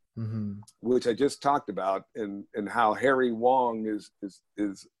structure, which I just talked about, and how Harry Wong is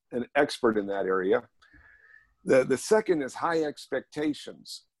an expert in that area. The second is high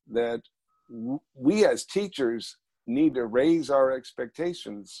expectations, that we as teachers need to raise our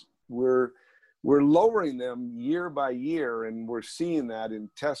expectations. We're lowering them year by year, and we're seeing that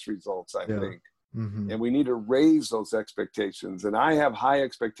in test results, I think. And we need to raise those expectations. And I have high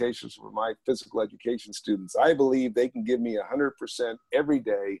expectations for my physical education students. I believe they can give me 100% every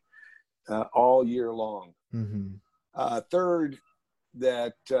day, all year long. Third,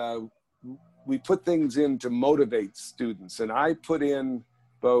 that we put things in to motivate students. And I put in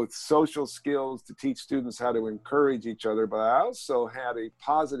both social skills to teach students how to encourage each other, but I also had a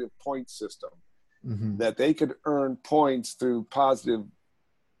positive point system that they could earn points through positive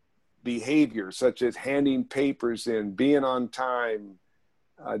behavior, such as handing papers in, being on time,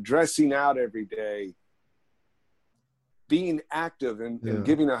 dressing out every day, being active and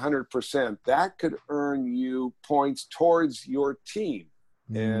giving 100%. That could earn you points towards your team.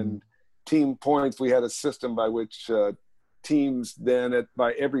 And team points, we had a system by which teams then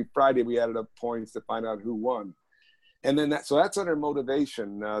by every Friday we added up points to find out who won. And then that's under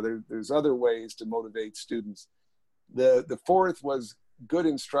motivation. There's other ways to motivate students. The fourth was good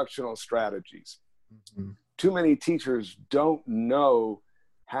instructional strategies. Too many teachers don't know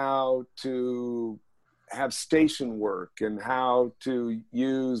how to have station work and how to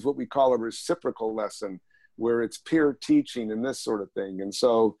use what we call a reciprocal lesson, where it's peer teaching and this sort of thing. And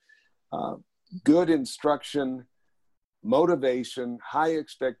so good instruction, motivation, high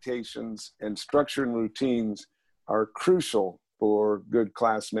expectations, and structure and routines are crucial for good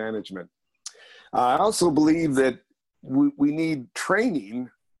class management. I also believe that we need training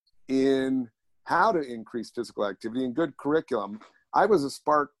in how to increase physical activity and good curriculum. I was a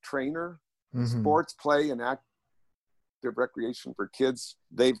Spark trainer, sports play and active recreation for kids.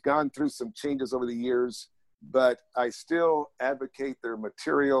 They've gone through some changes over the years, but I still advocate their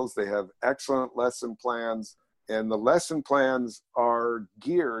materials. They have excellent lesson plans, and the lesson plans are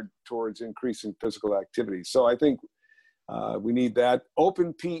geared towards increasing physical activity. So I think we need that.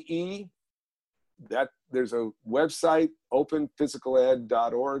 Open PE, that there's a website,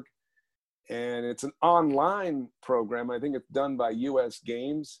 openphysicaled.org, and it's an online program. I think it's done by US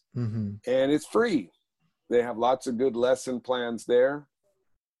Games, and it's free. They have lots of good lesson plans there.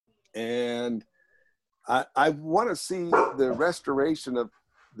 And I want to see the restoration of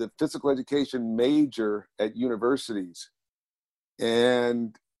the physical education major at universities.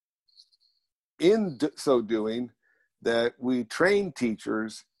 And in so doing, that we train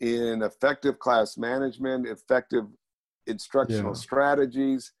teachers in effective class management, effective instructional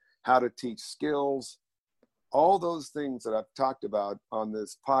strategies, how to teach skills. All those things that I've talked about on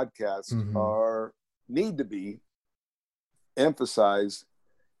this podcast need to be emphasized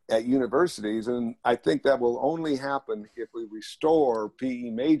at universities. And I think that will only happen if we restore PE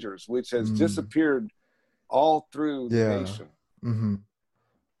majors, which has disappeared all through the nation.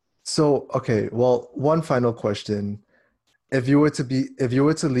 So, okay, well, one final question. If you were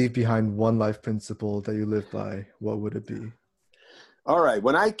to leave behind one life principle that you live by, what would it be? All right.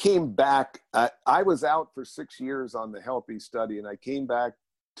 When I came back, I was out for 6 years on the Healthy Study, and I came back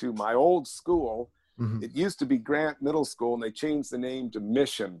to my old school. It used to be Grant Middle School, and they changed the name to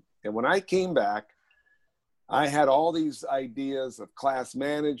Mission. And when I came back, I had all these ideas of class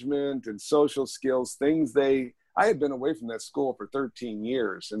management and social skills, I had been away from that school for 13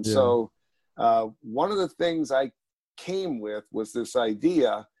 years. And so one of the things I came with was this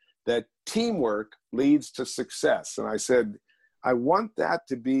idea that teamwork leads to success. And I said, I want that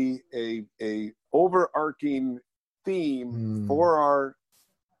to be a overarching theme for our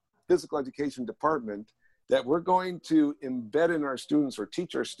physical education department, that we're going to embed in our students or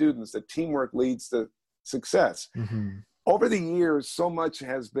teach our students that teamwork leads to success. Over the years, so much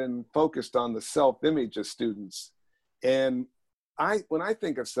has been focused on the self-image of students. And when I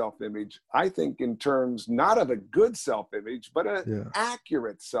think of self-image, I think in terms not of a good self-image, but an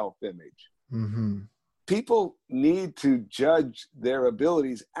accurate self-image. People need to judge their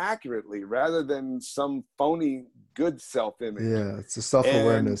abilities accurately rather than some phony good self-image. Yeah, it's a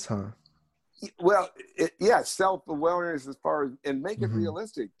self-awareness, Well, self-awareness as far as, and make it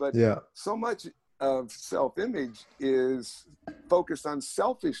realistic. But so much of self-image is focused on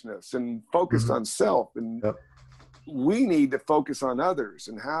selfishness and focused on self. And we need to focus on others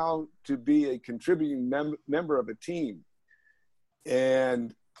and how to be a contributing member of a team.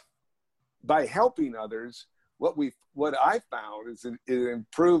 And by helping others, what I found is it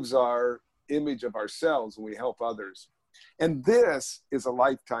improves our image of ourselves when we help others. And this is a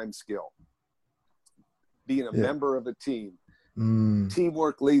lifetime skill. Being a member of a team.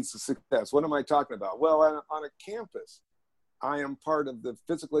 Teamwork leads to success. What am I talking about? Well, on a campus, I am part of the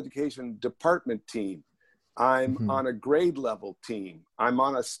physical education department team. I'm on a grade level team. I'm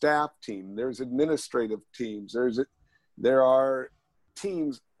on a staff team. There's administrative teams. There are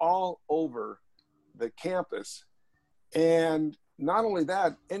teams all over the campus. And not only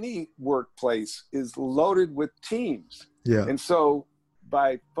that, any workplace is loaded with teams. And so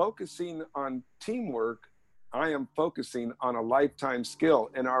by focusing on teamwork, I am focusing on a lifetime skill,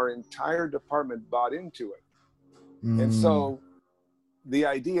 and our entire department bought into it. And so the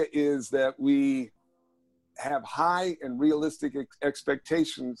idea is that we have high and realistic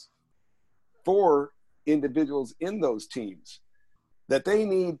expectations for individuals in those teams, that they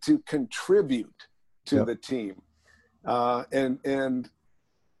need to contribute to the team. And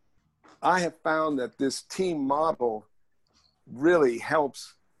I have found that this team model really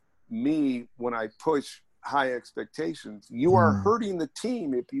helps me when I push high expectations. You are hurting the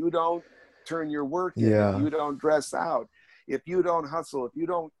team if you don't turn your work in, if you don't dress out, if you don't hustle,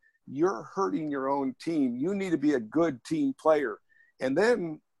 you're hurting your own team. You need to be a good team player. And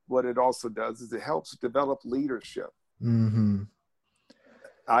then what it also does is it helps develop leadership.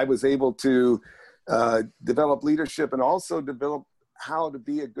 I was able to develop leadership and also develop how to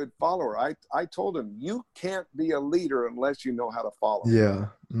be a good follower. I told him, you can't be a leader unless you know how to follow.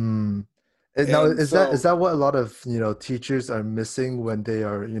 Now, And is so, that what a lot of, teachers are missing when they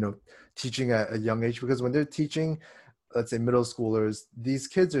are, teaching at a young age? Because when they're teaching, let's say middle schoolers, these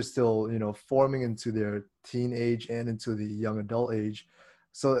kids are still, forming into their teen age and into the young adult age.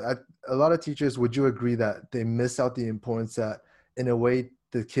 So a lot of teachers, would you agree that they miss out the importance that in a way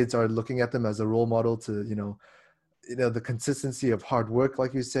the kids are looking at them as a role model to, the consistency of hard work,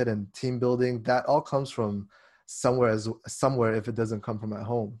 like you said, and team building, that all comes from somewhere if it doesn't come from at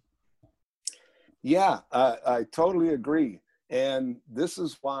home. yeah, I totally agree. And this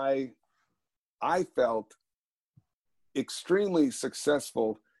is why I felt extremely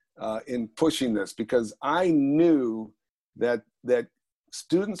successful in pushing this, because I knew that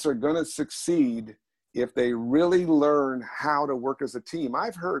students are going to succeed if they really learn how to work as a team.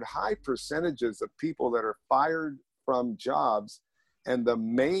 I've heard high percentages of people that are fired from jobs, and the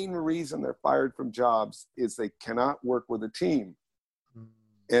main reason they're fired from jobs is they cannot work with a team.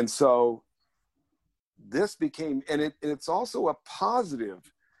 And so this became, and it's also a positive.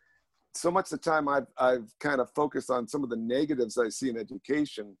 So much of the time I've kind of focused on some of the negatives I see in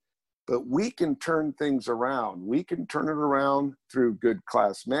education, but we can turn things around. We can turn it around through good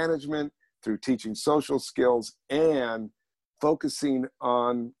class management, through teaching social skills, and focusing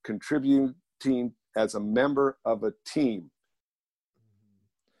on contributing as a member of a team.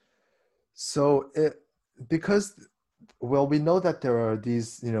 So because well, we know that there are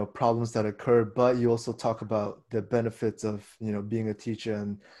these, problems that occur, but you also talk about the benefits of, being a teacher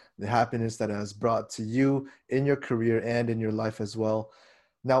and the happiness that it has brought to you in your career and in your life as well.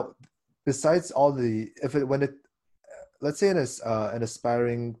 Now, besides all the, if it, when it, let's say an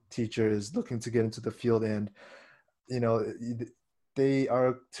aspiring teacher is looking to get into the field and, you know, they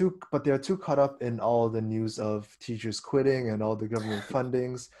are too caught up in all the news of teachers quitting and all the government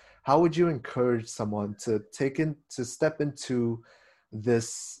fundings. How would you encourage someone to step into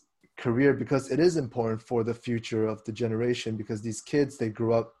this career, because it is important for the future of the generation, because these kids, they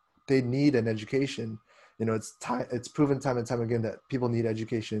grow up, they need an education. It's proven time and time again that people need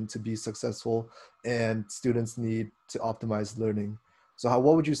education to be successful, and students need to optimize learning. So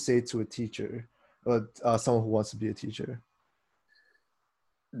what would you say to a teacher, someone who wants to be a teacher?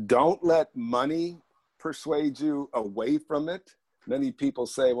 Don't let money persuade you away from it. Many people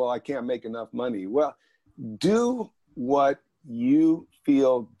say, well, I can't make enough money. Well, do what you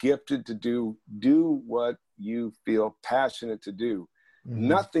feel gifted to do. Do what you feel passionate to do. Mm-hmm.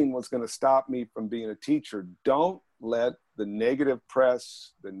 Nothing was going to stop me from being a teacher. Don't let the negative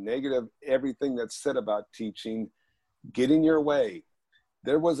press, the negative everything that's said about teaching get in your way.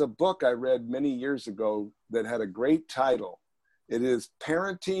 There was a book I read many years ago that had a great title. It is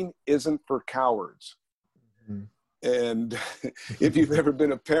Parenting Isn't for Cowards. Mm-hmm. And if you've ever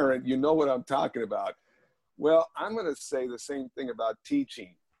been a parent, you know what I'm talking about. Well, I'm going to say the same thing about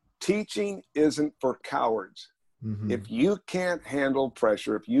teaching. Teaching isn't for cowards. Mm-hmm. If you can't handle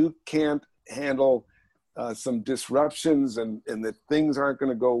pressure, if you can't handle some disruptions and that things aren't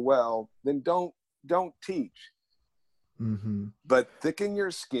going to go well, then don't teach. Mm-hmm. But thicken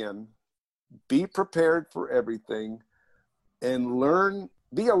your skin, be prepared for everything, and learn,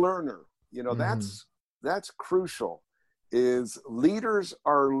 be a learner. Mm-hmm. That's crucial. Is leaders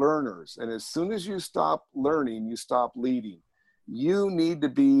are learners. And as soon as you stop learning, you stop leading. You need to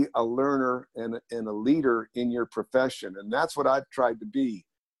be a learner and a leader in your profession. And that's what I've tried to be.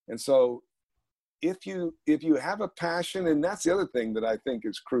 And so if you have a passion, and that's the other thing that I think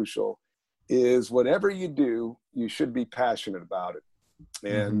is crucial, is whatever you do, you should be passionate about it.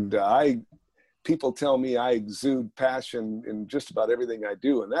 And people tell me I exude passion in just about everything I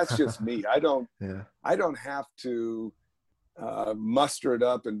do. And that's just me. I don't have to muster it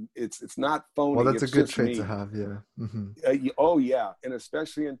up, and it's not phony. Well, that's it's a good just trait me. to have. Yeah. Mm-hmm. Oh yeah. And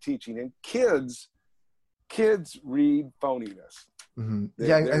especially in teaching, and kids read phoniness.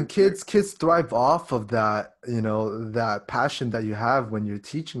 Mm-hmm. And kids thrive off of that, that passion that you have when you're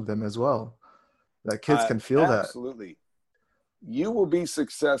teaching them as well. That kids can feel that. Absolutely. You will be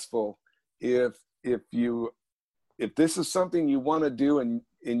successful if this is something you want to do, and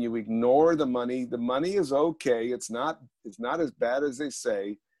you ignore the money. The money is okay. It's not as bad as they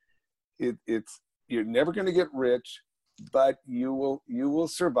say. You're never going to get rich, but you will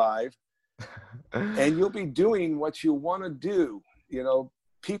survive, and you'll be doing what you want to do.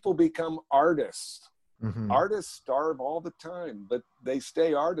 People become artists. Mm-hmm. Artists starve all the time, but they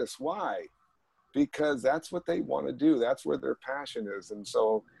stay artists. Why? Because that's what they want to do. That's where their passion is. And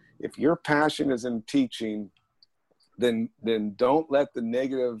so if your passion is in teaching, then don't let the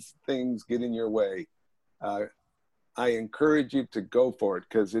negative things get in your way. I encourage you to go for it,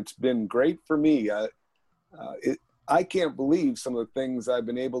 because it's been great for me. I can't believe some of the things I've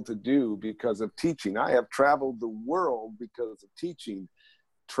been able to do because of teaching. I have traveled the world because of teaching,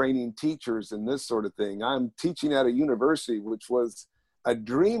 training teachers and this sort of thing. I'm teaching at a university, which was a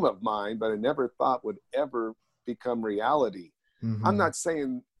dream of mine, but I never thought would ever become reality. Mm-hmm. I'm not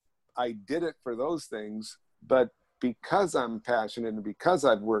saying I did it for those things, but because I'm passionate and because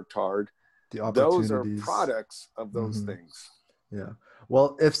I've worked hard, those are products of those mm-hmm. things. Yeah.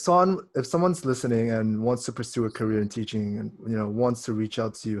 Well, if someone's listening and wants to pursue a career in teaching and, you know, wants to reach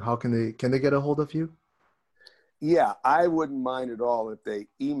out to you, how can they get a hold of you? Yeah, I wouldn't mind at all if they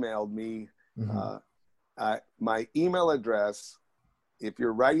emailed me. Mm-hmm. My email address, if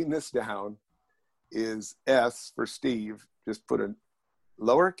you're writing this down, is S for Steve. Just put a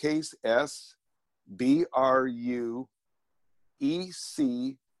lowercase s, BRUECKER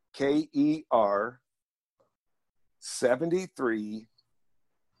 73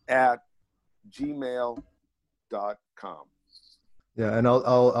 at gmail.com. Yeah, and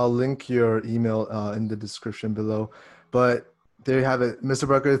I'll link your email in the description below. But there you have it, Mr.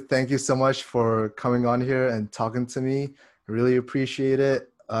 Brucker. Thank you so much for coming on here and talking to me. I really appreciate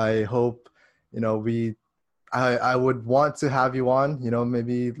it. I hope, you know, I would want to have you on, you know,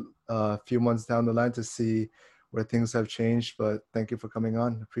 maybe a few months down the line to see where things have changed. But thank you for coming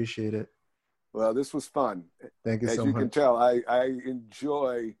on. Appreciate it. Well, this was fun. Thank you so much. As you can tell, I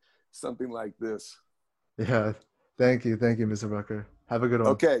enjoy something like this. Yeah. Thank you, Mr. Brucker. Have a good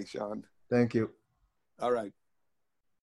one. Okay, Sean. Thank you. All right.